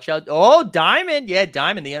thread. Watch out. Oh, Diamond. Yeah,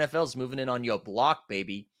 Diamond. The NFL's moving in on your block,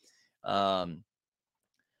 baby. Yeah,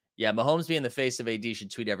 Mahomes being the face of AD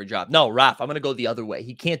should tweet every drop. No, Raph, I'm going to go the other way.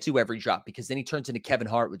 He can't do every drop because then he turns into Kevin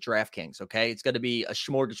Hart with DraftKings, okay? It's going to be a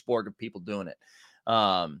smorgasbord of people doing it.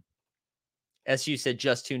 SU said,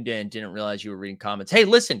 just tuned in. Didn't realize you were reading comments. Hey,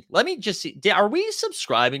 listen, let me just see. Are we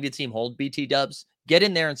subscribing to Team Hold, BT Dubs? Get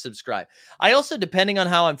in there and subscribe. I also, depending on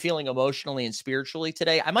how I'm feeling emotionally and spiritually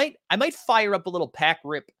today, I might fire up a little pack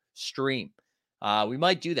rip stream. We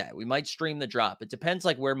might do that. We might stream the drop. It depends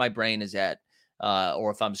like where my brain is at,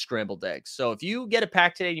 or if I'm scrambled eggs. So if you get a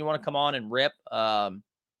pack today and you want to come on and rip, I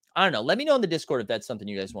don't know. Let me know in the Discord if that's something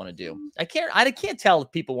you guys want to do. I can't tell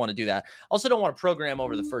if people want to do that. Also, don't want to program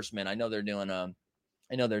over the first minute. I know they're doing a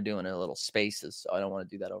little spaces, so I don't want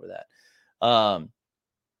to do that over that.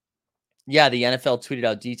 Yeah, the NFL tweeted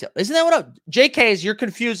out detail. Isn't that what JKs, you're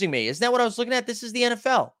confusing me. Isn't that what I was looking at? This is the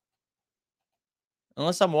NFL.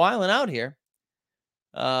 Unless I'm wilding out here.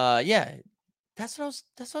 Yeah. That's what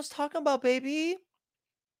I was talking about, baby.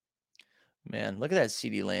 Man, look at that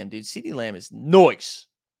CeeDee Lamb, dude. CeeDee Lamb is nice.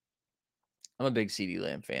 I'm a big CeeDee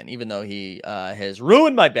Lamb fan, even though he has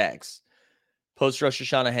ruined my bags. Post Rosh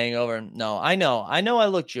Hashanah hangover. No, I know I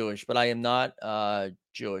look Jewish, but I am not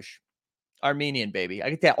Jewish. Armenian, baby. I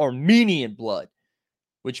get that Armenian blood,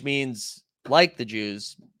 which means, like the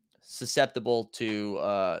Jews, susceptible to,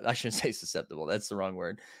 I shouldn't say susceptible. That's the wrong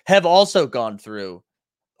word. Have also gone through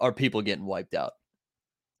our people getting wiped out.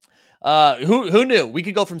 Who knew? We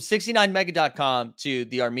could go from 69mega.com to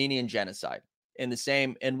the Armenian genocide in the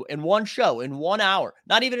same, in one show, in 1 hour,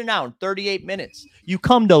 not even an hour, in 38 minutes. You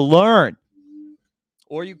come to learn,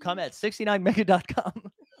 or you come at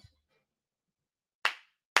 69mega.com.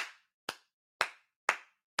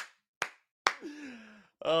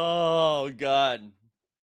 Oh, God.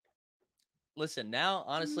 Listen, now,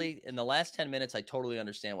 honestly, in the last 10 minutes, I totally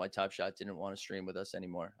understand why Top Shot didn't want to stream with us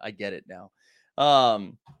anymore. I get it now.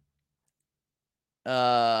 All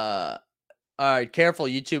right, careful,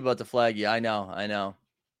 YouTube about to flag you. I know.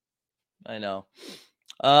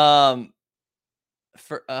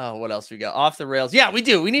 What else we got? Off the rails. Yeah, we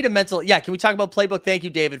do. We need a mental. Yeah, can we talk about Playbook? Thank you,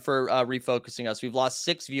 David, for refocusing us. We've lost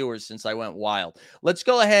 6 viewers since I went wild. Let's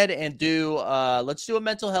go ahead and do let's do a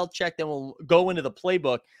mental health check, then we'll go into the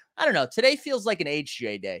Playbook. I don't know. Today feels like an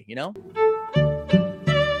HJ day, you know?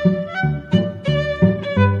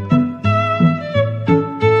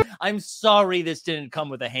 I'm sorry this didn't come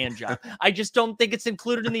with a hand job. I just don't think it's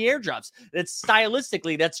included in the airdrops. That's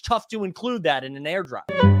stylistically, that's tough to include that in an airdrop.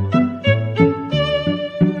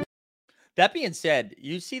 That being said,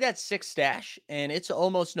 you see that 6 stash, and it's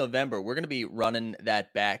almost November. We're going to be running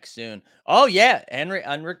that back soon. Oh, yeah. Enric,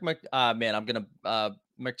 man, I'm going to,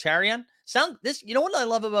 Mkhitaryan. You know what I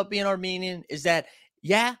love about being Armenian is that,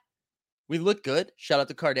 yeah, we look good. Shout out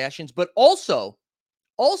to Kardashians. But also,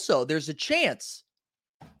 there's a chance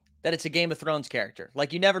that it's a Game of Thrones character.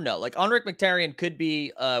 Like, you never know. Like, Unrick Mkhitaryan could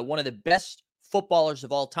be one of the best footballers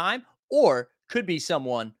of all time, or could be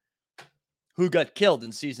someone who got killed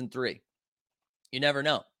in season 3. You never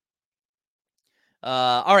know.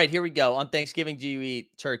 All right, here we go. On Thanksgiving, do you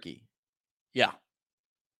eat turkey? Yeah,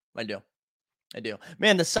 I do. I do.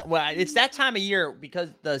 Man, the sun, well, it's that time of year because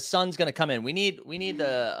the sun's gonna come in. We need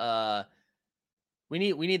the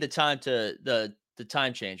time to the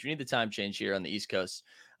time change. We need the time change here on the East Coast.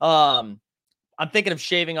 I'm thinking of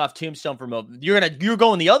shaving off Tombstone for Mo. You're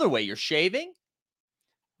going the other way. You're shaving.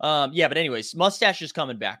 Yeah, but anyways, mustache is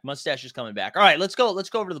coming back. Mustache is coming back. All right, let's go over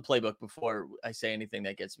to the playbook before I say anything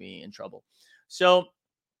that gets me in trouble. So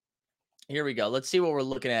here we go. Let's see what we're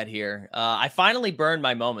looking at here. I finally burned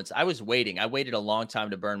my moments. I was waiting. I waited a long time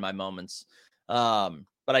to burn my moments. But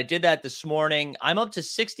I did that this morning. I'm up to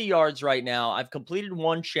 60 yards right now. I've completed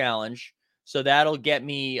one challenge. So that'll get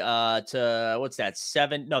me to, what's that?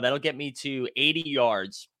 7. No, that'll get me to 80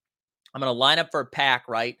 yards. I'm going to line up for a pack,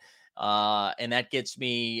 right? And that gets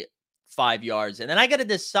me 5 yards. And then I got to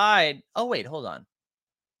decide. Oh, wait, hold on.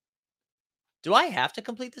 Do I have to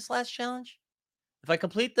complete this last challenge? If I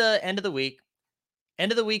complete the end of the week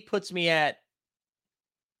puts me at,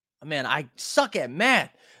 oh, man, I suck at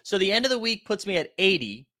math. So the end of the week puts me at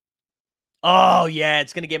 80. Oh, yeah,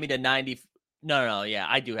 it's going to get me to 90. No. Yeah,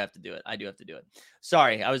 I do have to do it.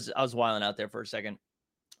 Sorry, I was wilding out there for a second.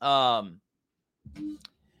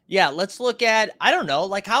 Yeah, let's look at, I don't know,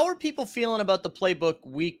 like, how are people feeling about the playbook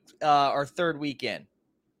week or third weekend?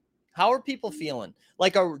 How are people feeling?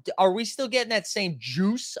 Like, are we still getting that same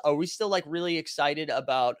juice? Are we still like really excited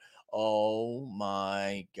about, oh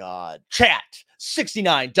my God, chat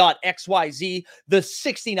 69.xyz, the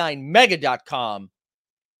 69mega.com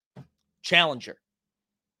challenger?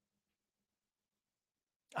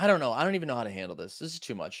 I don't know. I don't even know how to handle this. This is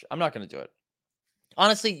too much. I'm not going to do it.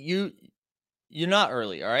 Honestly, you're not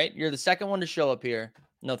early. All right. You're the second one to show up here.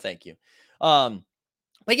 No, thank you.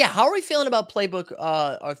 But yeah, how are we feeling about playbook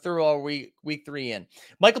or through our week 3 in?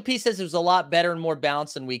 Michael P says it was a lot better and more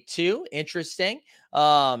balanced than week 2. Interesting.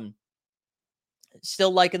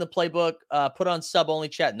 Still liking the playbook. Put on sub only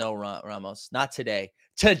chat. No, Ramos, not today.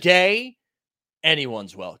 Today,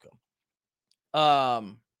 anyone's welcome.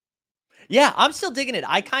 Yeah, I'm still digging it.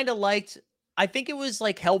 I kind of liked, I think it was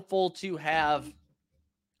like helpful to have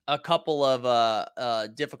a couple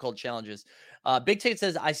of difficult challenges. Big Ticket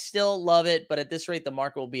says, I still love it, but at this rate, the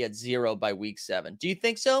market will be at 0 by week 7. Do you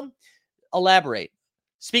think so? Elaborate.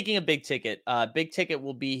 Speaking of Big Ticket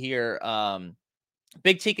will be here.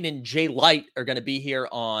 Big Ticket and Jay Light are going to be here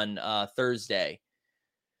on Thursday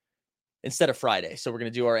instead of Friday. So we're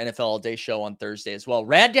going to do our NFL All Day show on Thursday as well.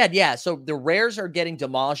 Rad Dad, yeah. So the rares are getting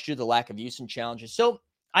demolished due to the lack of use in challenges. So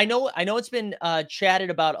I know it's been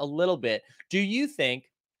chatted about a little bit. Do you think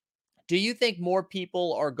more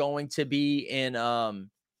people are going to be in, do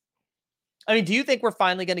you think we're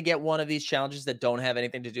finally going to get one of these challenges that don't have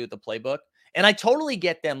anything to do with the playbook? And I totally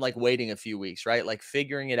get them like waiting a few weeks, right? Like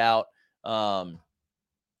figuring it out,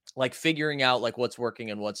 like what's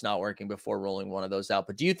working and what's not working before rolling one of those out.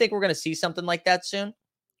 But do you think we're going to see something like that soon? Do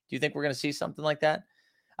you think we're going to see something like that?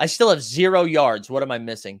 I still have 0 yards. What am I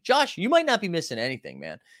missing? Josh, you might not be missing anything,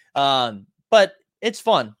 man. But it's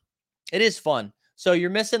fun. It is fun. So you're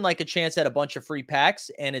missing like a chance at a bunch of free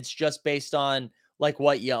packs, and it's just based on like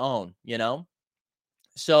what you own, you know?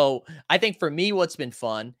 So I think for me, what's been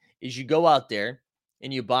fun is you go out there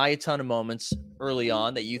and you buy a ton of moments early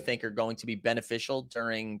on that you think are going to be beneficial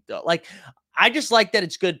during the, like, I just like that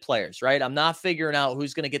it's good players, right? I'm not figuring out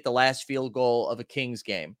who's going to get the last field goal of a Kings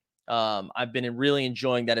game. I've been really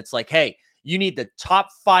enjoying that. It's like, hey, you need the top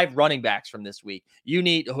 5 running backs from this week. You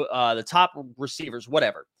need the top receivers,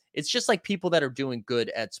 whatever. It's just like people that are doing good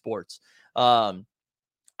at sports.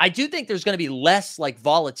 I do think there's going to be less like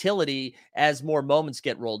volatility as more moments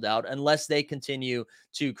get rolled out, unless they continue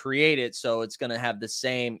to create it. So it's going to have the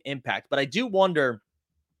same impact. But I do wonder,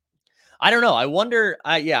 I don't know. I wonder,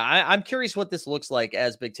 I'm curious what this looks like,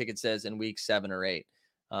 as Big Ticket says, in week 7 or 8.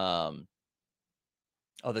 Oh,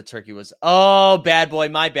 the turkey was, bad boy.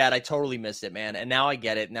 My bad. I totally missed it, man. And now I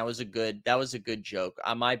get it. And that was a good joke.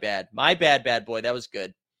 My bad, bad boy. That was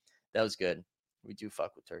good. We do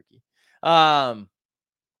fuck with turkey.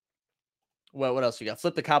 What else we got?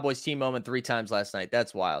 Flip the Cowboys team moment 3 times last night.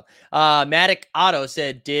 That's wild. Matic Otto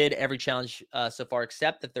said, did every challenge so far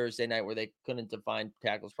except the Thursday night where they couldn't define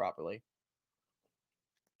tackles properly.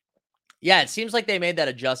 Yeah, it seems like they made that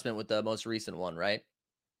adjustment with the most recent one, right?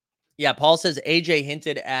 Yeah, Paul says AJ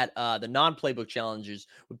hinted at the non-playbook challenges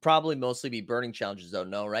would probably mostly be burning challenges, though.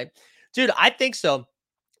 No, right? Dude, I think so.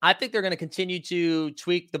 I think they're going to continue to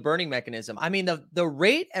tweak the burning mechanism. I mean, the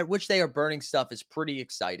rate at which they are burning stuff is pretty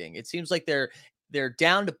exciting. It seems like they're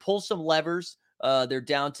down to pull some levers. They're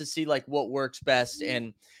down to see like what works best.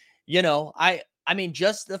 And I mean,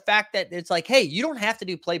 just the fact that it's like, hey, you don't have to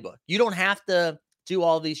do playbook. You don't have to do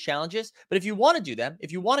all these challenges. But if you want to do them,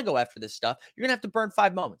 if you want to go after this stuff, you're gonna have to burn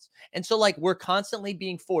 5 moments. And so like we're constantly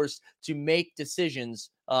being forced to make decisions.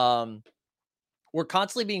 We're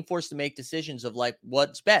constantly being forced to make decisions of like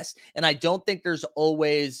what's best. And I don't think there's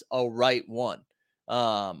always a right one.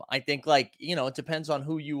 I think like, it depends on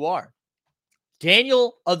who you are.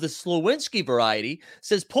 Daniel of the Slowinski variety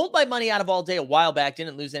says, pulled my money out of All Day a while back,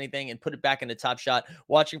 didn't lose anything and put it back into Top Shot,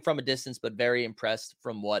 watching from a distance, but very impressed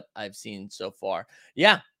from what I've seen so far.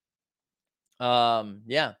 Yeah.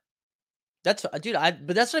 Yeah. That's dude,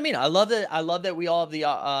 but that's what I mean. I love that we all have the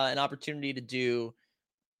an opportunity to do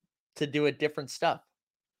it different stuff.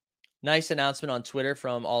 Nice announcement on Twitter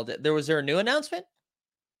from All Day. Was there a new announcement?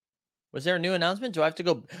 Was there a new announcement? Do I have to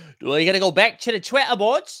go? Do I got to go back to the Twitter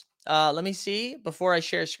boards? Let me see before I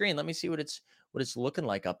share screen. Let me see what it's looking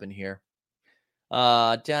like up in here.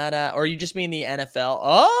 Or you just mean the NFL?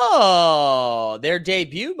 Oh, their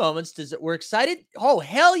debut moments. We're excited. Oh,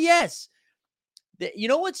 hell yes. You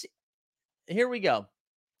know what's? Here we go.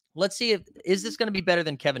 Let's see is this going to be better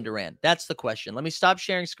than Kevin Durant? That's the question. Let me stop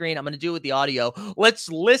sharing screen. I'm going to do it with the audio. Let's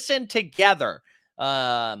listen together.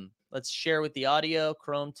 Let's share with the audio.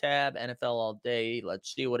 Chrome tab, NFL All Day.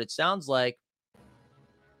 Let's see what it sounds like.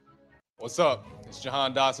 What's up? It's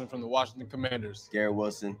Jahan Dotson from the Washington Commanders. Garrett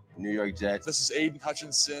Wilson, New York Jets. This is Aiden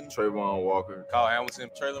Hutchinson, Trayvon Walker, Kyle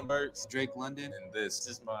Hamilton, Traylon Burks, Drake London, and this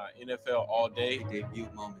is my NFL All Day debut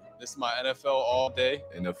moment. This is my NFL All Day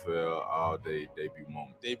NFL All Day debut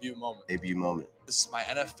moment. debut moment. Debut moment. This is my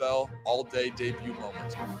NFL All Day debut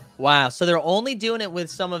moment. Wow. So they're only doing it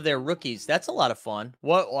with some of their rookies. That's a lot of fun.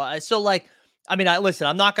 So like, I mean, listen,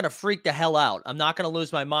 I'm not going to freak the hell out. I'm not going to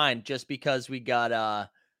lose my mind just because we got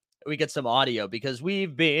some audio, because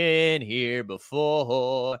we've been here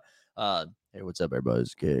before. Hey, what's up, everybody?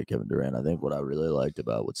 It's Kevin Durant. I think what I really liked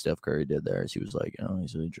about what Steph Curry did there is he was like,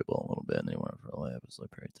 he's really dribble a little bit and he went for a layup. It's like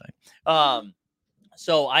very tight.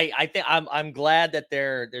 So I think I'm glad that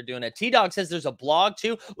they're doing it. T-Dog says there's a blog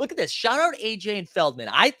too. Look at this. Shout out AJ and Feldman.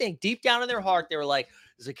 I think deep down in their heart, they were like,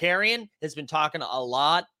 Zakarian has been talking a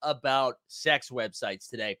lot about sex websites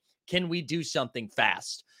today. Can we do something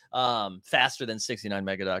fast? Faster than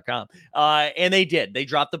 69mega.com. And they did. They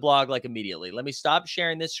dropped the blog like immediately. Let me stop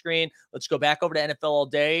sharing this screen. Let's go back over to NFL All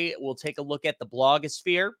Day. We'll take a look at the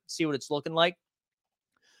blogosphere, see what it's looking like.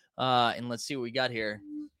 And let's see what we got here.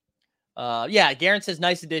 Yeah, Garen says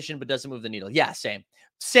nice addition, but doesn't move the needle. Yeah, same.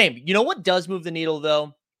 You know what does move the needle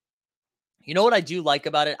though? You know what I do like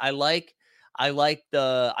about it? I like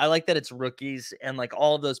that it's rookies and like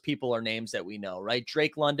all of those people are names that we know, right?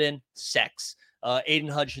 Drake London, sex. Aiden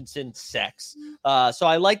Hutchinson, sex. So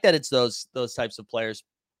I like that it's those types of players.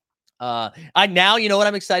 You know what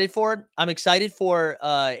I'm excited for? I'm excited for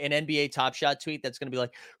an NBA Top Shot tweet that's going to be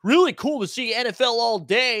like, really cool to see NFL All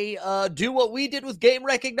Day do what we did with Game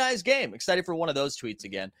Recognized Game. Excited for one of those tweets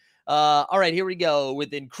again. All right, here we go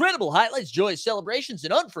with incredible highlights, joys, celebrations,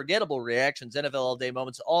 and unforgettable reactions. NFL All Day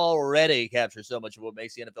moments already capture so much of what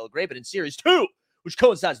makes the NFL great, but in Series 2, which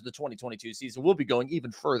coincides with the 2022 season, we'll be going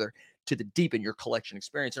even further to deepen your collection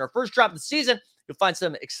experience. In our first drop of the season, you'll find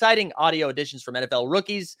some exciting audio additions from NFL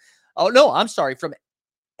rookies. Oh, no, I'm sorry, from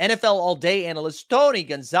NFL All Day analyst Tony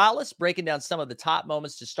Gonzalez, breaking down some of the top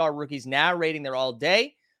moments to star rookies narrating their All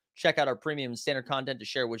Day. Check out our premium standard content to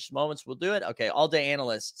share which moments we'll do it. Okay, All Day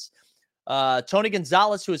analysts. Tony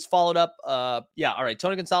Gonzalez, who has followed up. All right.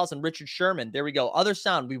 Tony Gonzalez and Richard Sherman. There we go. Other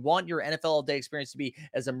sound. We want your NFL All Day experience to be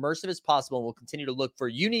as immersive as possible. And we'll continue to look for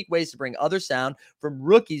unique ways to bring other sound, from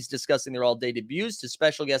rookies discussing their All Day debuts to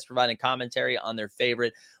special guests providing commentary on their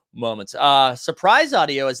favorite moments. Surprise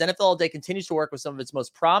audio. As NFL All Day continues to work with some of its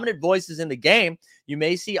most prominent voices in the game, you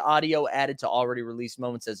may see audio added to already released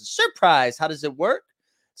moments as a surprise. How does it work?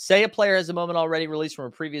 Say a player has a moment already released from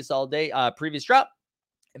a previous drop.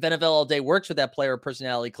 If NFL All Day works with that player or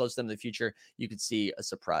personality close to them in the future, you could see a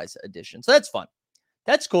surprise addition. So that's fun.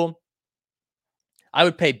 That's cool. I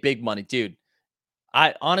would pay big money, dude.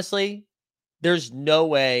 I honestly, there's no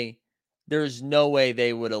way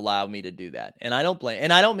they would allow me to do that. And I don't blame.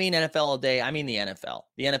 And I don't mean NFL All Day. I mean the NFL.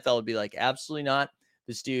 The NFL would be like, absolutely not.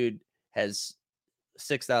 This dude has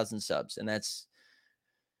 6,000 subs, and that's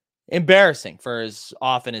embarrassing for as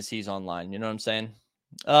often as he's online. You know what I'm saying?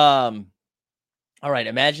 All right.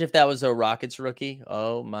 Imagine if that was a Rockets rookie.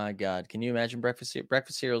 Oh my God. Can you imagine breakfast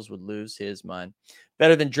cereals would lose his mind?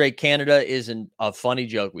 Better than Drake Canada isn't a funny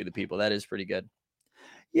joke with the people. That is pretty good.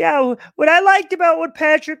 Yeah, what I liked about what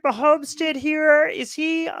Patrick Mahomes did here is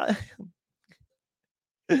he.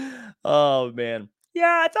 Oh man,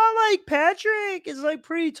 yeah, I thought like Patrick is like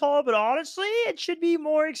pretty tall, but honestly, it should be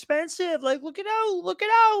more expensive. Like, look at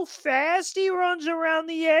how fast he runs around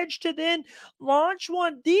the edge to then launch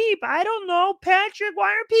one deep. I don't know, Patrick.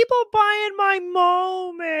 Why are people buying my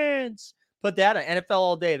moments? Put that on NFL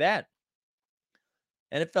all day.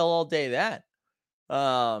 NFL all day.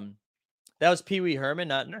 That was Pee Wee Herman,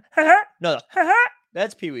 not no.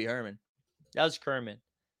 That's Pee Wee Herman. That was Kermit.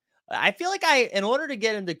 I feel like in order to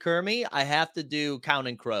get into Kermit, I have to do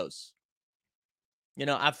Counting Crows.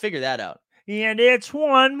 I figured that out. And it's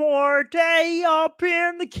one more day up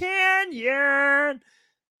in the canyon.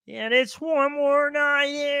 And it's one more night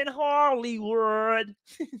in Hollywood.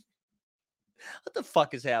 What the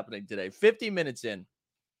fuck is happening today? 50 minutes in.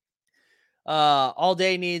 All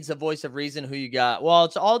Day needs a voice of reason. Who you got? Well,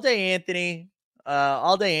 it's All Day Anthony.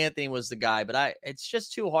 All Day Anthony was the guy, but it's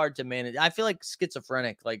just too hard to manage. I feel like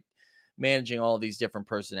schizophrenic, like managing all these different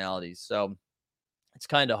personalities. So it's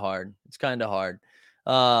kind of hard.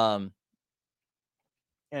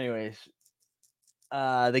 Anyways,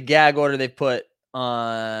 the gag order they put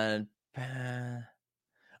on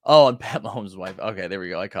on Pat Mahomes' wife. Okay, there we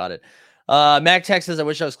go. I caught it. Mac Tech says, I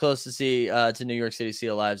wish I was close to to New York City, see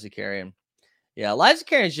a live Zakarian. Yeah, live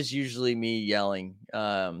Zakarian is just usually me yelling.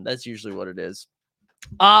 That's usually what it is.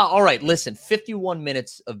 All right, listen, 51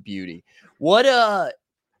 minutes of beauty. What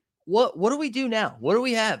do we do now? What do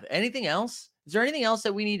we have? Anything else? Is there anything else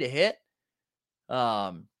that we need to hit?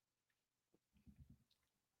 I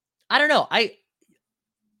don't know.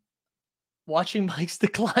 Watching Mike's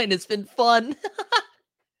decline has been fun.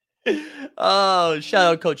 Oh, shout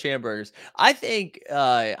out Coach Hamburgers. I think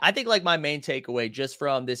like my main takeaway just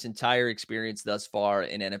from this entire experience thus far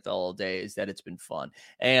in NFL all day is that it's been fun.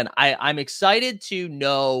 And I'm excited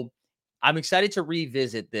to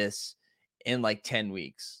revisit this in like 10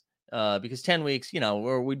 weeks. Because 10 weeks,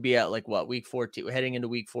 where we'd be at like week 14, we're heading into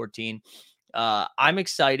week 14. I'm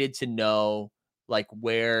excited to know like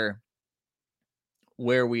where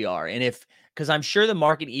we are. And because I'm sure the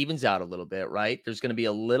market evens out a little bit, right? There's going to be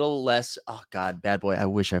a little less. Oh God, bad boy. I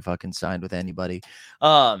wish I fucking signed with anybody.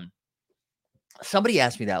 Somebody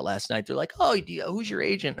asked me that last night. They're like, oh, who's your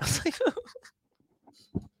agent? I was like,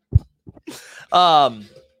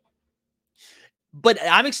 but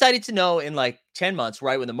I'm excited to know in like 10 months,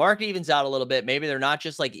 right? When the market evens out a little bit, maybe they're not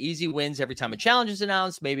just like easy wins every time a challenge is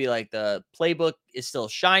announced. Maybe like the playbook is still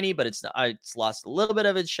shiny, but it's lost a little bit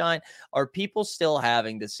of its shine. Are people still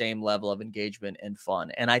having the same level of engagement and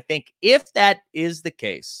fun? And I think if that is the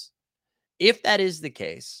case,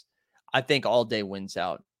 I think all day wins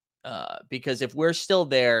out. Because if we're still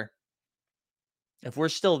there,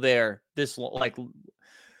 this like,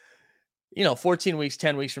 14 weeks,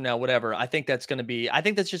 10 weeks from now, whatever, I think that's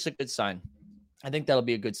just a good sign. I think that'll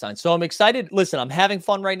be a good sign. So I'm excited. Listen, I'm having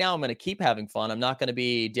fun right now. I'm going to keep having fun. I'm not going to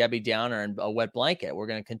be Debbie Downer and a wet blanket. We're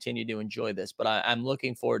going to continue to enjoy this, but I'm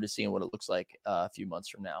looking forward to seeing what it looks like a few months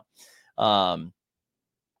from now.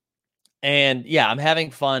 And yeah, I'm having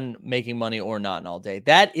fun making money or not in all day.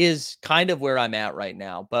 That is kind of where I'm at right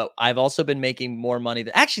now, but I've also been making more money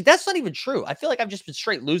actually, that's not even true. I feel like I've just been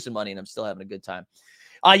straight losing money and I'm still having a good time.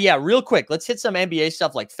 Yeah, real quick. Let's hit some NBA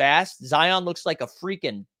stuff like fast. Zion looks like a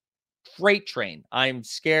freaking freight train. I'm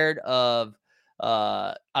scared of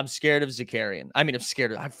Zakarian.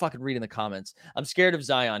 I'm fucking reading the comments. I'm scared of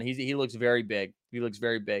Zion. He looks very big.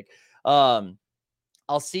 I'll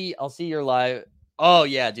see your live. Oh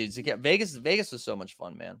yeah, dude. Vegas was so much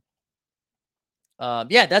fun, man.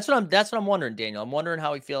 Yeah, that's what I'm wondering, Daniel. I'm wondering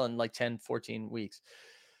how we feel in like 10, 14 weeks.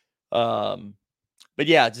 But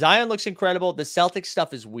yeah, Zion looks incredible. The Celtics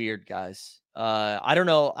stuff is weird, guys. I don't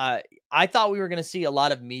know. I thought we were going to see a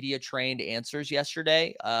lot of media trained answers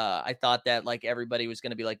yesterday. I thought that like everybody was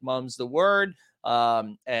going to be like, mum's the word.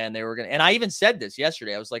 And they were going to, and I even said this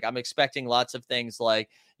yesterday. I was like, I'm expecting lots of things like,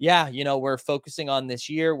 yeah, we're focusing on this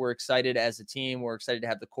year. We're excited as a team. We're excited to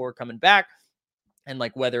have the core coming back. And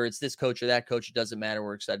like, whether it's this coach or that coach, it doesn't matter.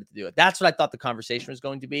 We're excited to do it. That's what I thought the conversation was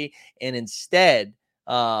going to be. And instead,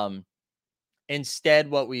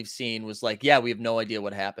 what we've seen was like, yeah, we have no idea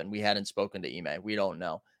what happened. We hadn't spoken to Ime. We don't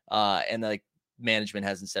know. And like management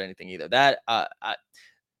hasn't said anything either. That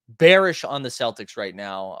bearish on the Celtics right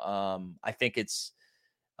now. I think it's,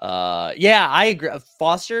 yeah, I agree.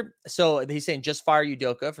 Foster. So he's saying just fire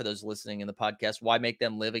Udoka for those listening in the podcast. Why make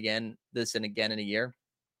them live again in a year?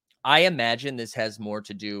 I imagine this has more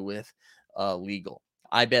to do with legal.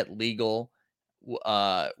 I bet legal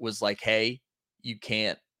was like, hey, you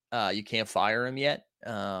can't fire him yet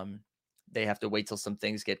they have to wait till some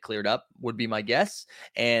things get cleared up, would be my guess.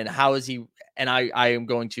 And how is he? And I am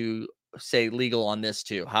going to say legal on this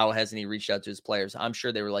too. How hasn't he reached out to his players? I'm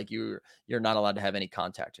sure they were like, you're not allowed to have any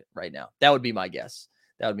contact right now. That would be my guess.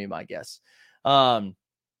 But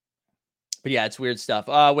yeah, it's weird stuff.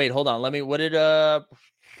 Wait, hold on.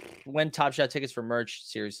 When Top Shot tickets for merch?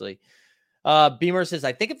 Seriously. Beamer says,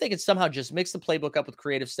 I think if they could somehow just mix the playbook up with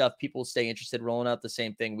creative stuff, people will stay interested. Rolling out the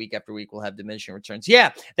same thing week after week will have diminishing returns.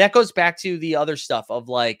 Yeah, that goes back to the other stuff of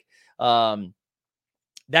like,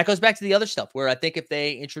 that goes back to the other stuff where I think if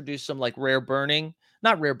they introduce some like not rare burning,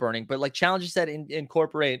 but like challenges that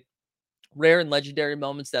incorporate rare and legendary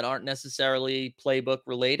moments that aren't necessarily playbook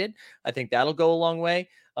related, I think that'll go a long way.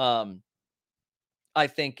 I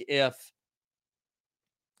think if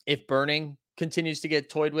burning continues to get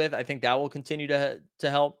toyed with, I think that will continue to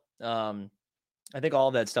help. I think all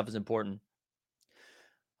of that stuff is important.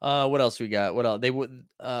 What else we got? What else? They would,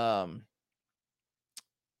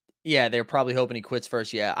 yeah, they're probably hoping he quits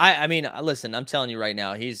first. Yeah. I mean, listen, I'm telling you right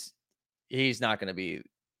now, he's not going to be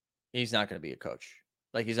a coach.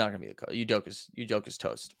 Like, he's not going to be a coach. Udoka's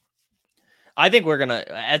toast. I think we're going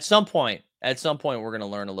to, at some point, we're going to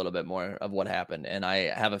learn a little bit more of what happened. And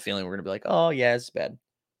I have a feeling we're going to be like, oh yeah, it's bad.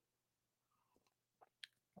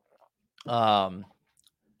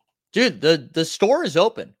 Dude, the store is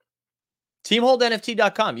open.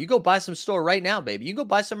 TeamHoldNFT.com. You go buy some store right now, baby. You go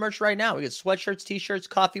buy some merch right now. We get sweatshirts, t-shirts,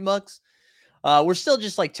 coffee mugs. We're still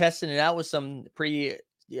just like testing it out with some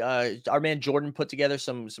our man Jordan put together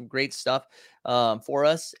some great stuff for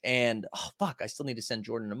us. And I still need to send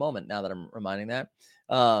Jordan in a moment now that I'm reminding that.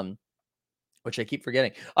 Which I keep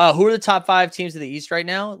forgetting. Who are the top 5 teams of the East right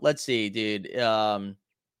now? Let's see, dude.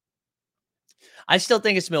 I still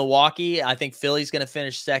think it's Milwaukee. I think Philly's going to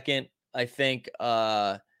finish second. I think,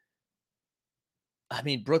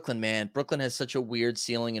 Brooklyn, man. Brooklyn has such a weird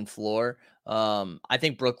ceiling and floor. I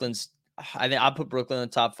think I'll put Brooklyn in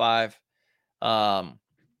the top 5.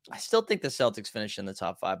 I still think the Celtics finish in the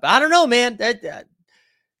top 5, but I don't know, man.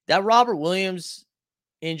 That Robert Williams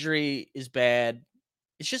injury is bad.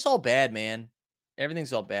 It's just all bad, man.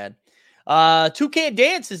 Everything's all bad. 2K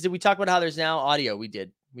Dances. Did we talk about how there's now audio? We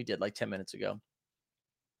did like 10 minutes ago.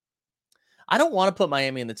 I don't want to put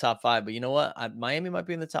Miami in the top 5, but you know what? Miami might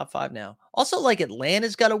be in the top 5 now. Also, like,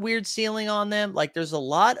 Atlanta's got a weird ceiling on them. Like, there's a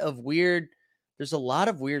lot of weird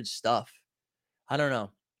stuff. I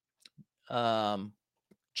don't know.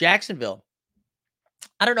 Jacksonville.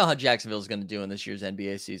 I don't know how Jacksonville is going to do in this year's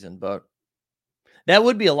NBA season, but that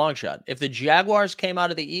would be a long shot. If the Jaguars came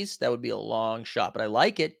out of the East, that would be a long shot. But I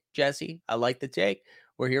like it, Jesse. I like the take.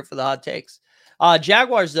 We're here for the hot takes.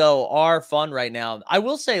 Jaguars, though, are fun right now. I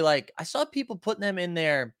will say, like, I saw people putting them in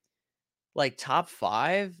their, like, top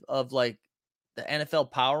 5 of, like, the NFL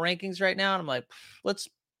power rankings right now. And I'm like, let's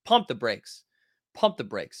pump the brakes. Pump the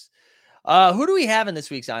brakes. Who do we have in this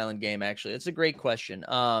week's Island game, actually? It's a great question.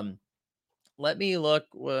 Let me look.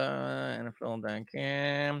 NFL.com.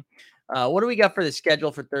 What do we got for the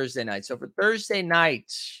schedule for Thursday night? So for Thursday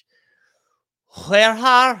night, where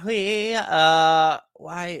are we?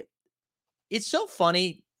 Why? It's so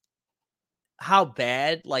funny how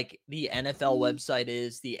bad, like, the NFL website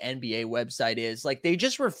is, the NBA website is. Like, they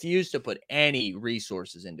just refuse to put any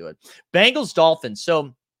resources into it. Bengals, Dolphins.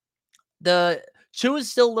 So the Tua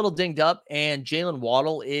is still a little dinged up, and Jalen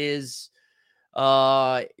Waddle,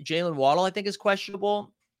 I think, is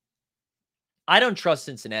questionable. I don't trust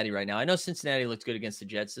Cincinnati right now. I know Cincinnati looked good against the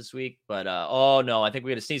Jets this week, but oh no, I think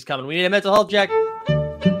we got a sneeze coming. We need a mental health check.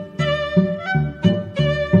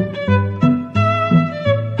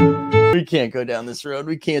 We can't go down this road.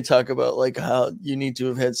 We can't talk about, like, how you need to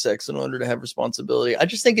have had sex in order to have responsibility. I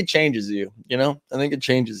just think it changes you, I think it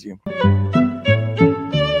changes you.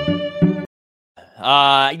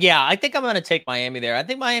 Yeah, I think I'm going to take Miami there. I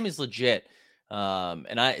think Miami's legit.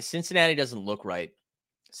 And Cincinnati doesn't look right.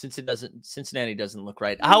 Cincinnati doesn't look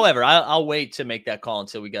right. However, I'll wait to make that call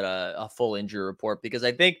until we get a full injury report, because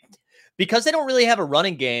I think because they don't really have a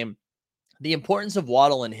running game, the importance of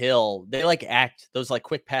Waddle and Hill, they those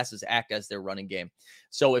quick passes act as their running game.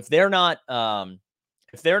 So if they're not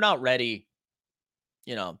ready,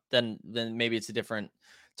 then maybe it's a different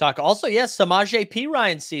talk. Also, yes, Samaje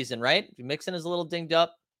Perine season, right? Mixon is a little dinged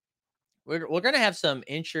up. We're gonna have some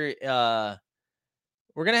interesting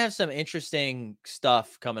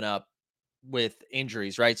stuff coming up with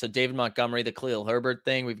injuries, right? So David Montgomery, the Khalil Herbert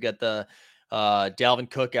thing. We've got the Dalvin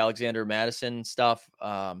Cook, Alexander Madison stuff.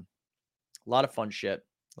 A lot of fun shit.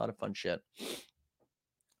 All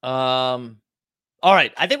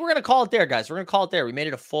right. I think we're going to call it there, guys. We're going to call it there. We made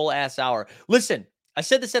it a full ass hour. Listen, I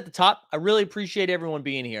said this at the top. I really appreciate everyone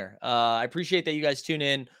being here. I appreciate that you guys tune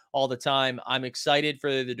in all the time. I'm excited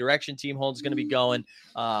for the direction Team Hold's going to be going.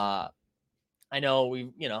 I know we,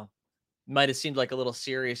 might have seemed like a little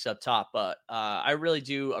serious up top, but I really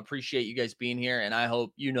do appreciate you guys being here. And I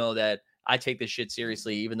hope you know that I take this shit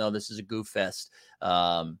seriously, even though this is a goof fest.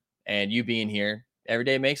 And you being here every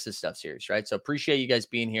day makes this stuff serious, right? So appreciate you guys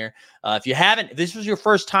being here. If if this was your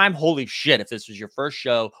first time, holy shit. If this was your first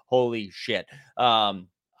show, holy shit. I'm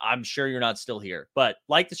sure you're not still here, but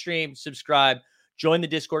like the stream, subscribe, join the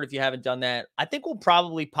Discord if you haven't done that. I think we'll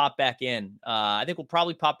probably pop back in. For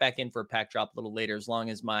a pack drop a little later, as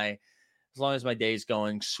long as my day's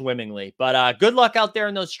going swimmingly. But good luck out there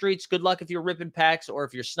in those streets. Good luck if you're ripping packs or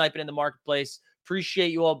if you're sniping in the marketplace.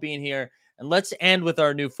 Appreciate you all being here. And let's end with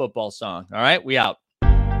our new football song. All right, we out.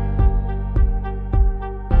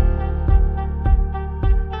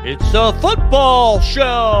 It's a football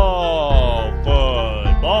show.